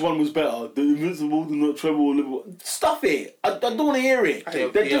it. Which one was better? The Invincible, the treble, or Liverpool? Stuff it. I don't want to hear it.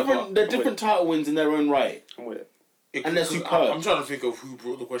 They're different title wins in their own right. I'm with it. And they're superb. I'm trying to think of who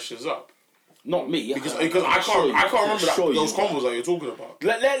brought the questions up. Not me. Because I can't remember those combos that you're talking about.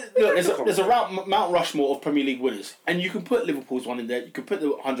 Look, there's a Mount Rushmore of Premier League winners, and you can put Liverpool's one in there. You can put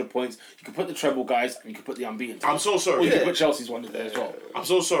the 100 points. You can put the treble guys, and you can put the unbeaten. I'm so sorry. Or you can put Chelsea's one in there as well. I'm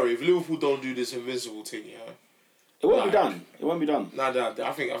so sorry if Liverpool don't do this invincible thing. It won't be done. It won't be done. Nah. I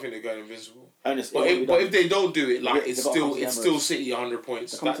think they're going invincible. But if they don't do it, like it's still City 100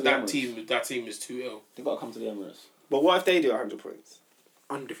 points. That team is too ill. They've got to come to the Emirates. But what if they do 100 points?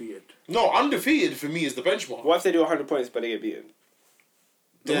 Undefeated. No, undefeated for me is the benchmark. What if they do 100 points but they get beaten?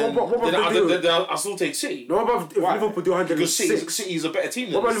 Then I'll still take City. No, what about if Liverpool do 106? Because City is a better team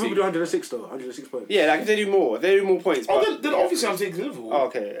than What about City. Liverpool do 106 though? 106 points. Yeah, like if they do more points. Then obviously I'm taking Liverpool. Oh,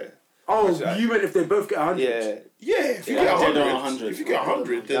 okay, yeah. Oh, you meant if they both get 100? Yeah. If you get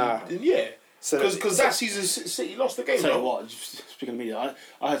 100, then yeah. Because that season City lost the game. Tell you what, speaking of media,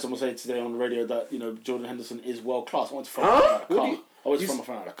 I heard someone say today on the radio that Jordan Henderson is world class. I went to front out of a car. I was from a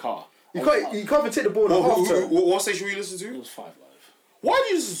front out of a car. You can't even take the ball in half turn. What station were you listening It to? was 5 Live. Why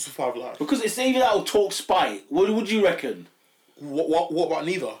do you listen to 5 Live? Because it's either that or Talk Spite. What would you reckon? What about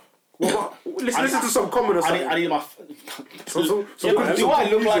neither? Listen to some Common or something. I need my. Do I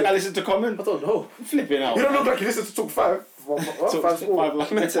look like I listen to Common? I don't know. Flipping out. You don't look like you listen to Talk 5.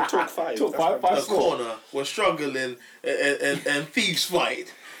 Talk meant to talk 5. Talk 5. A corner. We're struggling and thieves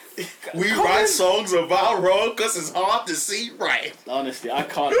fight. We write songs about wrong because it's hard to see right. Honestly, I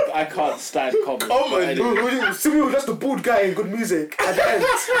can't stand Common. Samuel, that's the bald guy in good music. At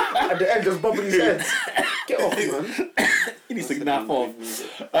the end, just bobbing his head. Get off, man. He needs to nap off.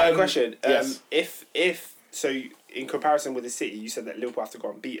 Question. Yes. If so, in comparison with the City, you said that Liverpool have to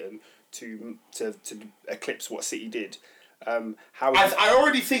go unbeaten to eclipse what City did. I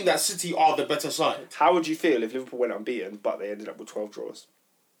already think that City are the better side. How would you feel if Liverpool went unbeaten but they ended up with 12 draws?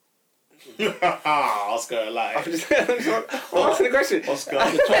 Oscar, like. I'm asking the question. Oscar,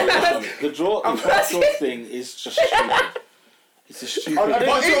 the draw thing is just stupid. It's a stupid.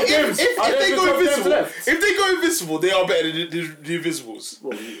 But if they go invincible, they are better than the Invincibles.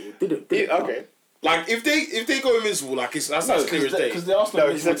 Well, okay. Like if they go invincible, like that's as clear as day. Because the Arsenal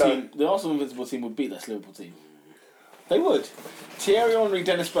Invincible team would beat that Liverpool team. They would. Thierry Henry,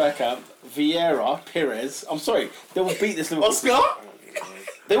 Dennis Bergkamp, Vieira, Pires. I'm sorry, they will beat this Liverpool team. Oscar?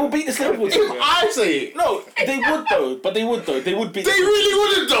 They will beat this Liverpool team. I say it. No, they would though. But they would though. They would beat. They really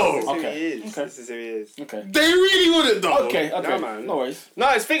wouldn't though. Okay. This is who he is. Okay. They really wouldn't though. Okay. No, man. No worries.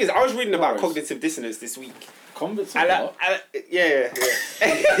 No, the thing is, I was reading about cognitive dissonance this week. Yeah.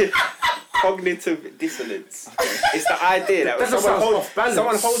 Cognitive dissonance. It's the idea that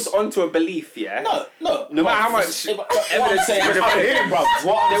someone holds on to a belief, yeah? No matter how much evidence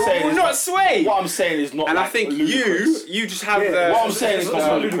will not sway. What I'm saying is not. And like I think ludicrous. you just have What I'm saying is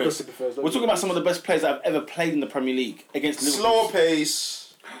not ludicrous. ludicrous. We're talking about some of the best players that have ever played in the Premier League against Liverpool. Slower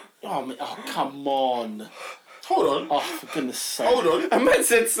pace. Oh, come on. Hold on. Oh, for goodness sake. Hold on. A man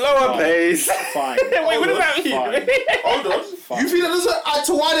said slower pace. Fine. Wait, what does that mean? Hold on. You think that doesn't add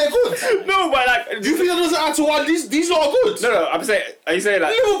to why they're good? No, but like, Do you think that doesn't add to why these lot are good? No, I'm saying. Are you saying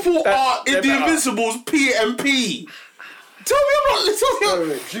like Liverpool are in they're the better? Invincibles P&P. Tell me I'm not.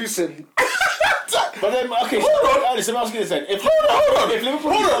 Juicing. But then, okay, Hold on. Listen, I'm asking this then. If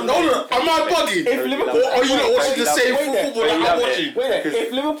Liverpool... Hold on. Am I bugging? If Liverpool... Or are you not watching the same football that I'm watching? Wait there.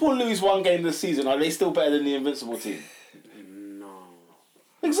 If Liverpool lose one game this season, are they still better than the Invincible team?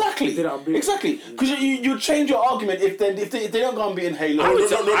 Exactly. Because you change your argument if they don't go and beat in Halo. No,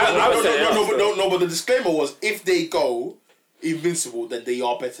 but the disclaimer was if they go Invincible, then they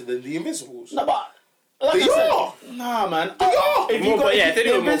are better than the Invincibles. No, but like They are. Nah, man. They are. If you got they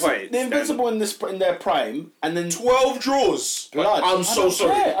do more points. the Invincible in their prime, and then 12 draws. Blood. I'm so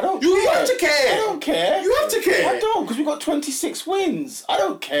sorry. I don't You care. have to care. I don't care. You have to care. I don't, because we got 26 wins. I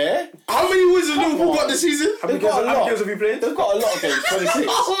don't care. How many wins has Come Liverpool on. got this season? How many They've got a lot. games have you played? They've got a lot of games. 26. That's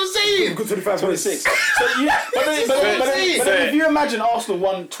what I'm saying. Good 25 26. points. But then if you imagine Arsenal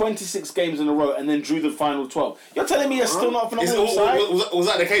won 26 games in a row and then drew the final 12, you're telling me it's still not a phenomenal side? Was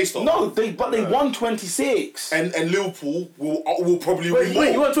that the case though? No, they won 26. And Liverpool will probably win more.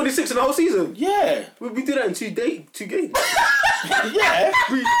 Wait, you won 26 in the whole season? Yeah. We did that in 2 games. Yeah.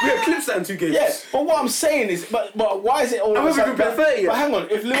 we eclipsed that in 2 games. Yeah, but what I'm saying is, but why is it all? I haven't even played 30 yet. But hang on,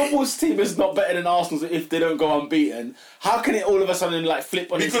 if Liverpool's team is not better than Arsenal's, if they don't go unbeaten, how can it all of a sudden like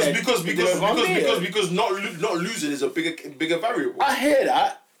flip on its head? Because not losing is a bigger variable. I hear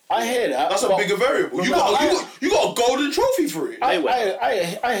that. That's a bigger variable. You got a golden trophy for it. I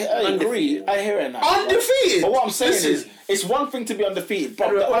agree. I hear it now. Undefeated. But what I'm saying is, it's one thing to be undefeated,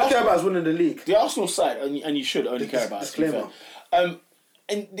 but All I care about is winning the league. the Arsenal side, and you should only care about it. Disclaimer.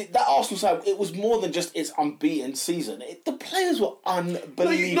 And that Arsenal side, it was more than just its unbeaten season. The players were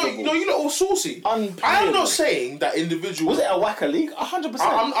unbelievable. No, you're not all saucy. Unplayable. I'm not saying that individual. Was it a Wacker league? 100%.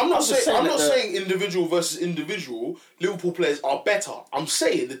 I'm not saying individual versus individual. Liverpool players are better. I'm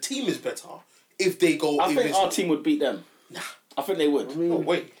saying the team is better if they go. I think our team would beat them. Nah, I think they would. No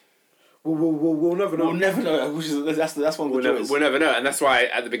way. We'll never know. We'll never know. That's one of the joys. We'll never know, and that's why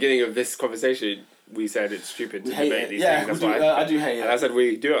at the beginning of this conversation we said it's stupid to debate these things. That's why I do hate it. And I said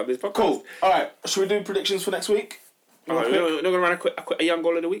we do it on this podcast. Cool. All right. Should we do predictions for next week? We're not going to run a young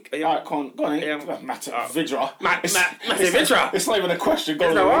goal of the week. All right, go on. Matip Vydra. Vydra. It's not even a question.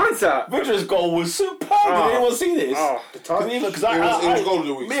 There's no answer. Vydra's goal was superb. Did anyone see this? Because It was goal of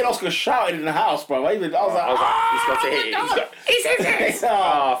the week. Me and Oscar shouted in the house, bro. I was like, he's got to hit it. He's hit it.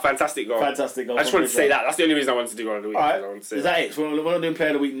 Fantastic goal. Fantastic goal. I just wanted to say that. That's the only reason I wanted to do goal of the week. All right. Is that it? So we're not doing player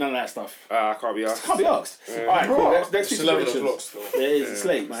of the week. None of that stuff. I can't be asked. Can't be asked. All right, cool. Next week's 11 predictions. o'clock still. It is. It's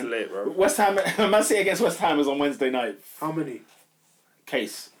late, man. It's late, bro. West Ham. Man City against West Ham is on Wednesday night. How many?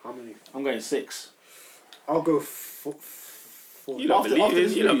 Case. How many? I'm going 6. I'll go You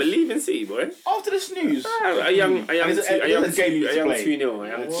don't believe in City, boy. After this news, a young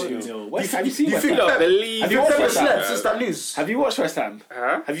 2-0. West Ham, have you seen West Ham? Have you watched West Ham since that news? Have you watched West Ham?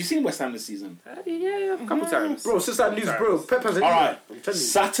 Huh? Have you seen West Ham this season? Yeah, a couple times. Bro, since that news, bro. Pep has Alright,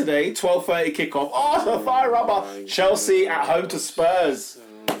 Saturday, 12:30 kickoff. Arsenal fire rubber. Chelsea at home to Spurs.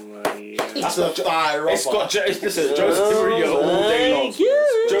 That's a fire rubber. Listen, Jose Mourinho all day long.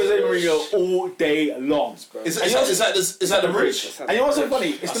 Jose Mourinho all day long. Is that the bridge? And you know what's so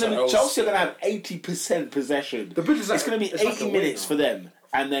funny? It's going to be Chelsea are going to have 80% possession. The bridge is it's going to be 80 minutes for them,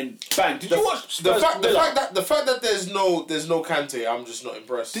 and then bang. Did you watch the Spurs fact that there's no Kante? I'm just not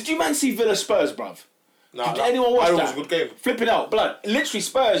impressed. Did you man see Villa Spurs, bruv? Nah, did anyone watch that? It was a good game. Flipping out, blood. Literally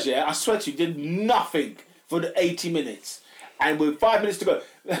Spurs. Yeah, I swear to you, did nothing for the 80 minutes. And with 5 minutes to go,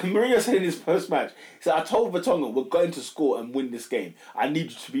 Mourinho said in his post-match, he said, I told Vertonghen, we're going to score and win this game. I need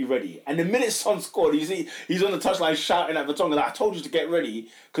you to be ready. And the minute Son scored, you see, he's on the touchline shouting at Vertonghen, like, I told you to get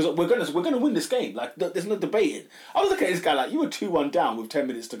ready because we're gonna win this game. Like, there's no debating. I was looking at this guy like, you were 2-1 down with 10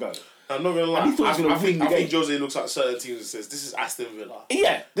 minutes to go. I'm not going to lie. And he thought he was going to win the game. I think Jose looks at certain teams and says, this is Aston Villa.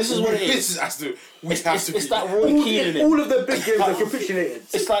 Yeah, this is what it is. This is Aston Villa. It's that Roy Keane in it. All of the big games are capitulated.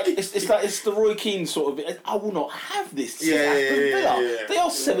 It's the Roy Keane sort of. I will not have this. This is Aston Villa. They are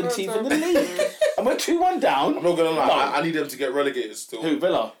 17th in the league, and we're 2-1 down. I'm not gonna lie. I need them to get relegated still. Who,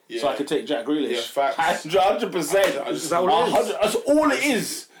 Villa? Yeah. So I can take Jack Grealish. Yeah, facts. 100%. That's all it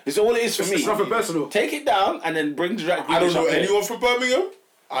is. It's all it is for me. It's nothing personal. Take it down and then bring Jack Grealish. I don't know up anyone from Birmingham.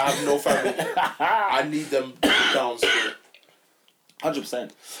 I have no family. I need them down still.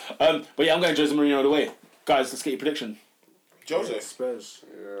 100%. But yeah, I'm going Jose Mourinho all the way. Guys, let's get your prediction. Jose. Spurs.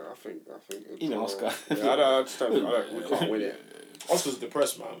 Yeah, I think. Even Oscar. Yeah, I just don't. We can't win it. Oscar's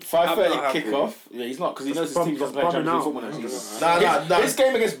depressed, man. 5:30 kickoff. Yeah, he's not because he knows his team doesn't play Champions League football next season. This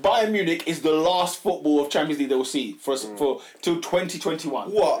game against Bayern Munich is the last football of Champions League they will see for till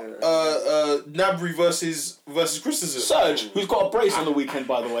 2021. What? Gnabry versus Christensen. Serge, who's got a brace on the weekend,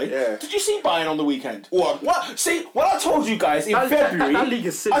 by the way. Yeah. Did you see Bayern on the weekend? What? See, when I told you guys in February, that league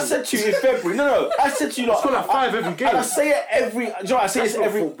is silly. I said to you in February. No, I said to you It's got like 5 every game. And I say it every. Do you know what I say this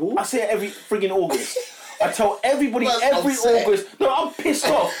every? Football. I say it every friggin' August. I tell everybody That's every upset. August. No, I'm pissed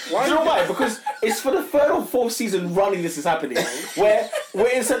off. Do you know why? Because it's for the 3rd or 4th season running this is happening. Where we're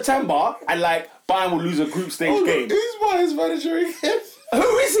in September and like Bayern will lose a group stage game. Who's Bayern's manager again?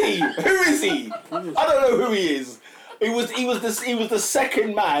 Who is he? I don't know who he is. He was the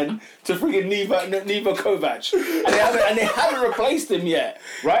second man to friggin' Neva Kovac, and they haven't replaced him yet,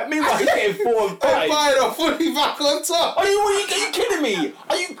 right? Meanwhile, he's getting 4 and 5. Bayern are fully back on top. Are you kidding me?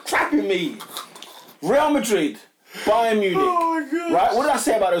 Are you crapping me? Real Madrid, Bayern Munich. Oh my God. Right? What did I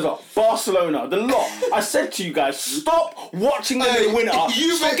say about those lot? Barcelona, the lot. I said to you guys, stop watching them in the winter.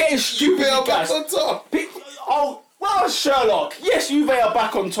 Stop getting stupid, Juve are guys. back on top. Oh, well, Sherlock. Yes, Juve are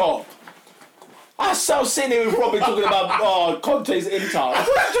back on top. I saw sitting here with Robin talking about Conte's Inter. What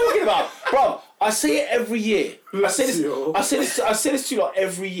are you talking about, bro? I say it every year. I say this to you lot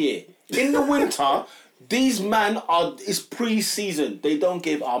every year. In the winter. These men it's pre-season. They don't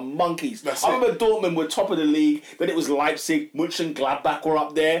give a monkeys. I remember Dortmund were top of the league. Then it was Leipzig, Mönchengladbach were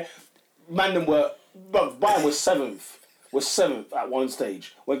up there. Bayern was 7th. Was 7th at one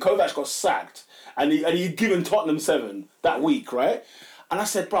stage when Kovac got sacked, and he'd given Tottenham 7 that week, right? And I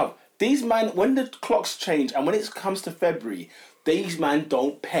said, bruv, these men, when the clocks change and when it comes to February, these men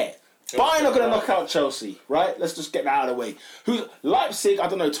don't pet. Bayern are going to knock out Chelsea, right? Let's just get that out of the way. Who's Leipzig? I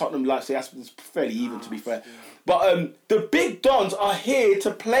don't know Tottenham, Leipzig. That's fairly even, to be fair. But the big dons are here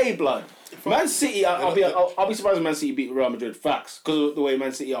to play, blood. Man City, I'll be surprised if Man City beat Real Madrid. Facts, because of the way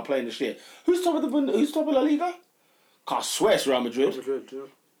Man City are playing this year. Who's top of La Liga? I swear it's Real Madrid.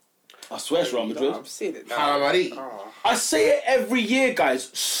 I swear it's Real Madrid. I've seen it now. I say it every year, guys.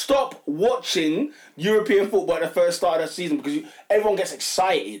 Stop watching European football at the first start of the season because everyone gets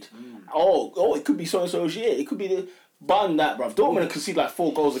excited. Oh, it could be so-and-so's year. It could be the ban that, bruv. Dortmund concede like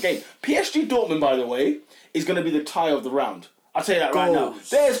 4 goals a game. PSG Dortmund, by the way, is going to be the tie of the round. I'll tell you that right now.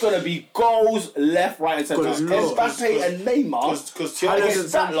 There's going to be goals left, right, and centre. Mbappe and Neymar. Because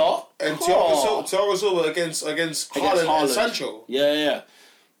Thiago that lot. And Thiago Silva against Haaland and Sancho. Yeah.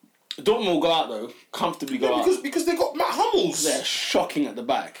 Dortmund will go out though, comfortably go out. Because they got Matt Hummels. They're shocking at the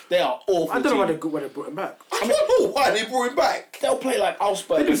back. They are awful. I don't know why they brought him back. I don't know why they brought him back. They'll play like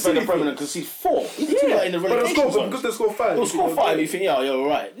Augsburg and Werder Bremen and concede 4. Yeah, in the relegation zone. Because they scored 5. They'll score 5. You think, yeah, you're all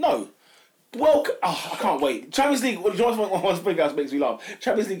right. No. Well, I can't wait. Champions League. You know one thing that makes me laugh.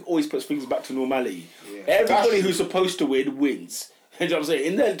 Champions League always puts things back to normality. Yeah. Everybody who's supposed to win wins. You know what I'm saying?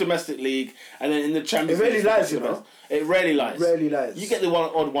 In the domestic league and then in the Champions League. It really lies, you know. It rarely lies. Rarely lies. You get the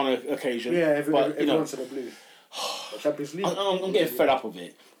odd one occasion. Yeah, every once in a blue. Champions League. I'm getting fed up with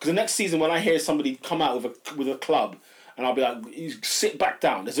it because the next season when I hear somebody come out with a club and I'll be like, you sit back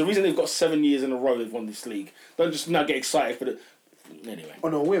down. There's a reason they've got 7 years in a row they've won this league. Don't just now get excited for the. Anyway.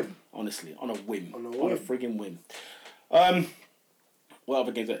 On a whim. Honestly, on a whim. On a frigging whim. What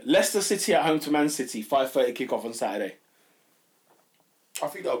other games? Leicester City at home to Man City. 5:30 kickoff on Saturday. I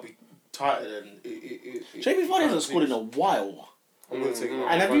think that'll be tighter than Jamie Vardy hasn't scored in a while. I'm gonna take him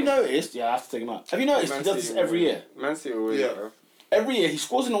out. And have you noticed? Yeah, I have to take him out. Have you noticed he does this every year? Man City always. Yeah. Every year he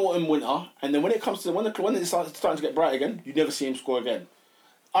scores in the autumn, winter, and then when it comes to when it's starting to get bright again, you never see him score again.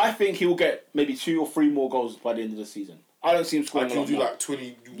 I think he will get maybe 2 or 3 more goals by the end of the season. I don't see him scoring. He'll do like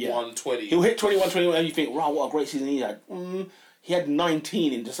 21, 20. He'll hit 21, and you think, wow, what a great season he had. He had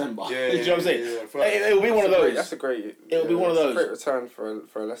 19 in December. Yeah, you know what I'm saying? Yeah. It'll be one of those. That's a great. It'll be one of those. Great return for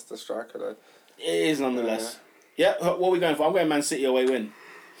a Leicester striker, though. It is nonetheless. Yeah. What are we going for? I'm going Man City away win.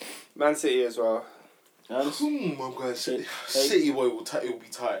 Man City as well. I'm going City. City boy will be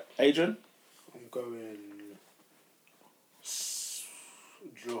tight. Adrian? I'm going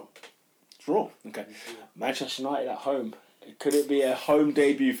draw. Draw. Okay. Manchester United at home. Could it be a home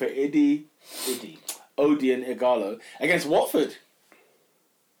debut for Odion Ighalo against Watford?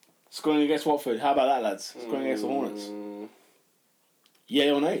 Scoring against Watford. How about that, lads? Scoring against the Hornets.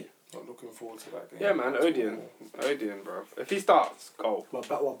 Yay or nay? Not looking forward to that game. Yeah, man. Odion, bro. If he starts, goal.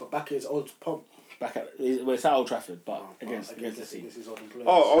 But back at his old pump. Back at it's at Old Trafford, but against the City.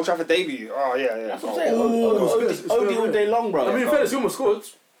 Old Trafford debut. Oh yeah. That's what I'm saying. Odie all day long, bro. I mean, in fairness, he almost scored.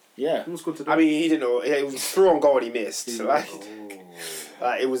 Yeah. He almost scored today. I mean, he didn't know. It was through on goal and he missed.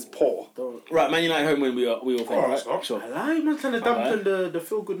 It was poor. Right, Man United home win. We all think, right? Sure. I like man trying to dampen the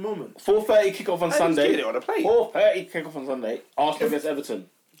feel good moment. 4:30 kickoff on Sunday. It on a plate. 4:30 kickoff on Sunday. Arsenal against Everton.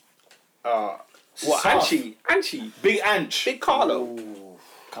 What? Anchi. Big Anch. Big Carlo. Ooh.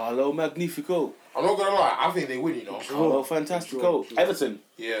 Carlo Magnifico. I'm not gonna lie. I think they win. Carlo Fantastico. Everton.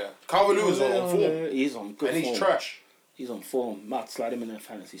 Yeah. Calvert-Lewin's on form. He's on good form. And he's trash. He's on form. Might slide him in their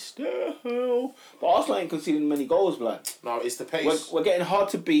fantasy still. But Arsenal ain't conceding many goals, blood. No, it's the pace. We're getting hard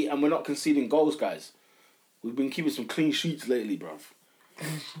to beat and we're not conceding goals, guys. We've been keeping some clean sheets lately, bruv.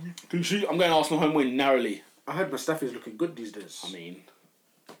 Clean sheet. I'm going Arsenal home win narrowly. I heard Mustafi's looking good these days. I mean,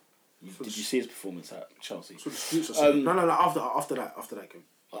 did you see his performance at Chelsea? No. After that game.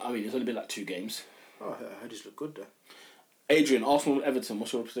 I mean, it's only been like 2 games. Oh, I heard he's looked good there. Adrian, Arsenal Everton.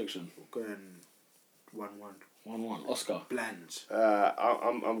 What's your prediction? We're going 1-1. 1-1. Oscar. Bland.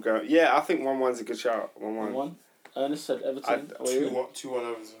 I'm going. Yeah, I think 1-1's a good shout. 1-1. Ernest said Everton. 2-1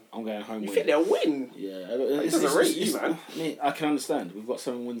 Everton. I'm going home. You think they'll win? Yeah, it doesn't rate you, man. I mean, I can understand. We've got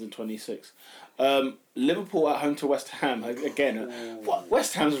 7 wins in 26. Liverpool at home to West Ham again. What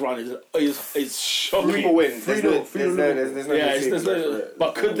West Ham's run is shocking. 3 more wins. There's no.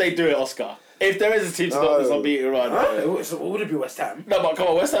 But could they do it, Oscar? If there is a team to stop this unbeaten run, So would it be West Ham? No, but come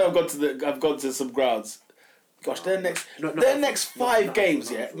on, West Ham have gone to some grounds. Gosh, their next 5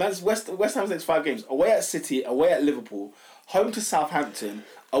 games, yeah. West Ham's next 5 games: away at City, away at Liverpool, home to Southampton,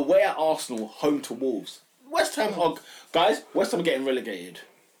 away at Arsenal, home to Wolves. West Ham are getting relegated.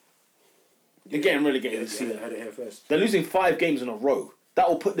 They're getting relegated this season. Had it here first. They're losing 5 games in a row. That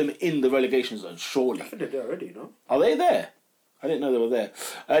will put them in the relegation zone, surely. I think they're there already, no? Are they there? I didn't know they were there.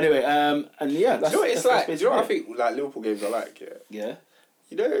 Anyway, and yeah, that's. Do you know what it's like? Do you know what I think like Liverpool games are like? Yeah. Yeah.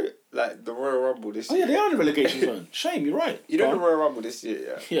 You know, like the Royal Rumble this year. Oh yeah, they are in the relegation zone. Shame, you're right. You know the Royal Rumble this year,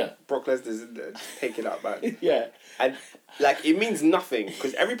 yeah. Yeah. Brock Lesnar's in there, just taking out man. Yeah. And like it means nothing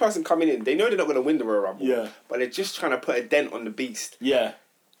because every person coming in, they know they're not going to win the Royal Rumble. Yeah. But they're just trying to put a dent on the beast. Yeah.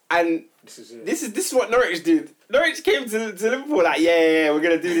 And this is what Norwich did. Norwich came to Liverpool like, yeah, we're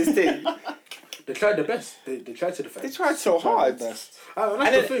going to do this thing. They tried their best. They tried to defend. They tried so hard. And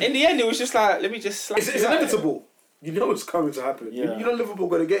then in the end, it was just like, let me just slap It's inevitable. You know what's coming to happen. Yeah. You know Liverpool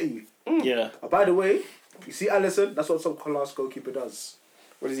going to get you. Yeah. By the way, you see Alisson, that's what some class goalkeeper does.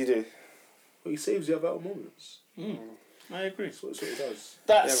 What does he do? Well, he saves you at vital moments. I agree. That's what he does.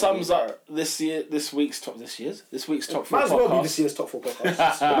 That sums up this week's top 4 podcast. Might as well be this year's top 4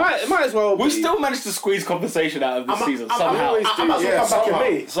 podcast. It might as well be. We've still managed to squeeze conversation out of this season somehow. I might as well come back in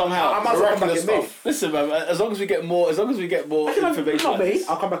May. Somehow. I might as well come back in May. Listen, man. As long as we get more information. Not May.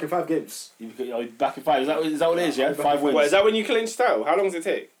 I'll come back in 5 games. You're back in 5. Is that what it is? Yeah, 5 wins. What, is that when you clinch title? How long does it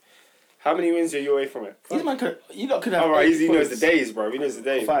take? How many wins are you away from it? You lot could have. Alright, he knows the days, bro. He knows the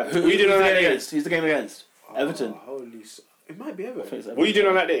days. 5. Who are you doing on that day? Who's the game against? Everton. It might be Everton. What are you doing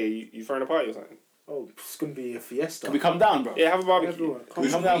on that day? You throwing a party or something? Oh, it's going to be a fiesta. Can we come down, bro? Yeah, have a barbecue. Can we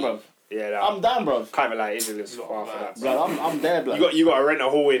come down, bro? Yeah, I'm down, bro. Can't be like Israel is far for that. Blood, I'm there, blood. You got to rent a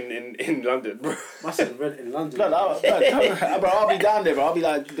hall in London, bro. I said rent in London. Blood, bro, I'll be down there, bro. I'll be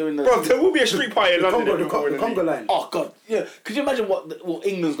like doing the. Bro, there will be a street party in London. The Congo line. Oh god, yeah. Could you imagine what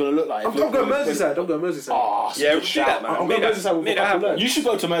England's gonna look like? I'm going Merseyside. Oh, yeah, we should do that, man. I'm going Merseyside. You should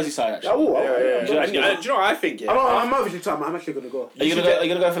go to Merseyside actually. I will. Yeah. Do you know what I think? Yeah. I'm obviously time. I'm actually gonna go. Are you gonna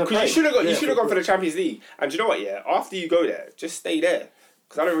go for the play? You should have gone for the Champions League. And do you know what? Yeah, after you go there, just stay there.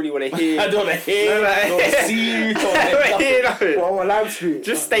 Because I don't really want to hear. I don't want to hear. I don't want to see you. I don't want to hear nothing. Well, Lime Street.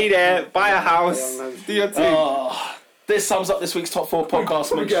 Just stay there, buy a house, do your thing. This sums up this week's top 4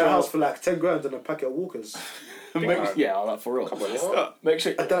 podcast. Make get a house for like 10 grand and a packet of Walkers. Yeah, like for real. Come on, let's start. Make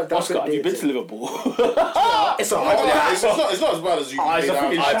sure. Oscar, have you been to Liverpool? It's not as bad as you.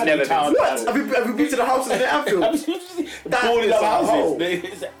 I've never been. What? Have you been to the houses in Anfield? Boarded up houses.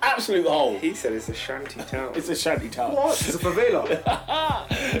 It's an absolute hole. He said it's a shanty town. It's a shanty town. What? It's a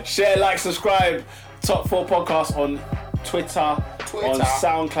favela. Share, like, subscribe. Top 4 podcast on Twitter, on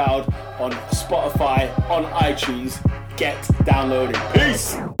SoundCloud, on Spotify, on iTunes. Get downloading.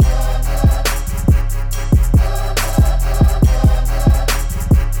 Peace.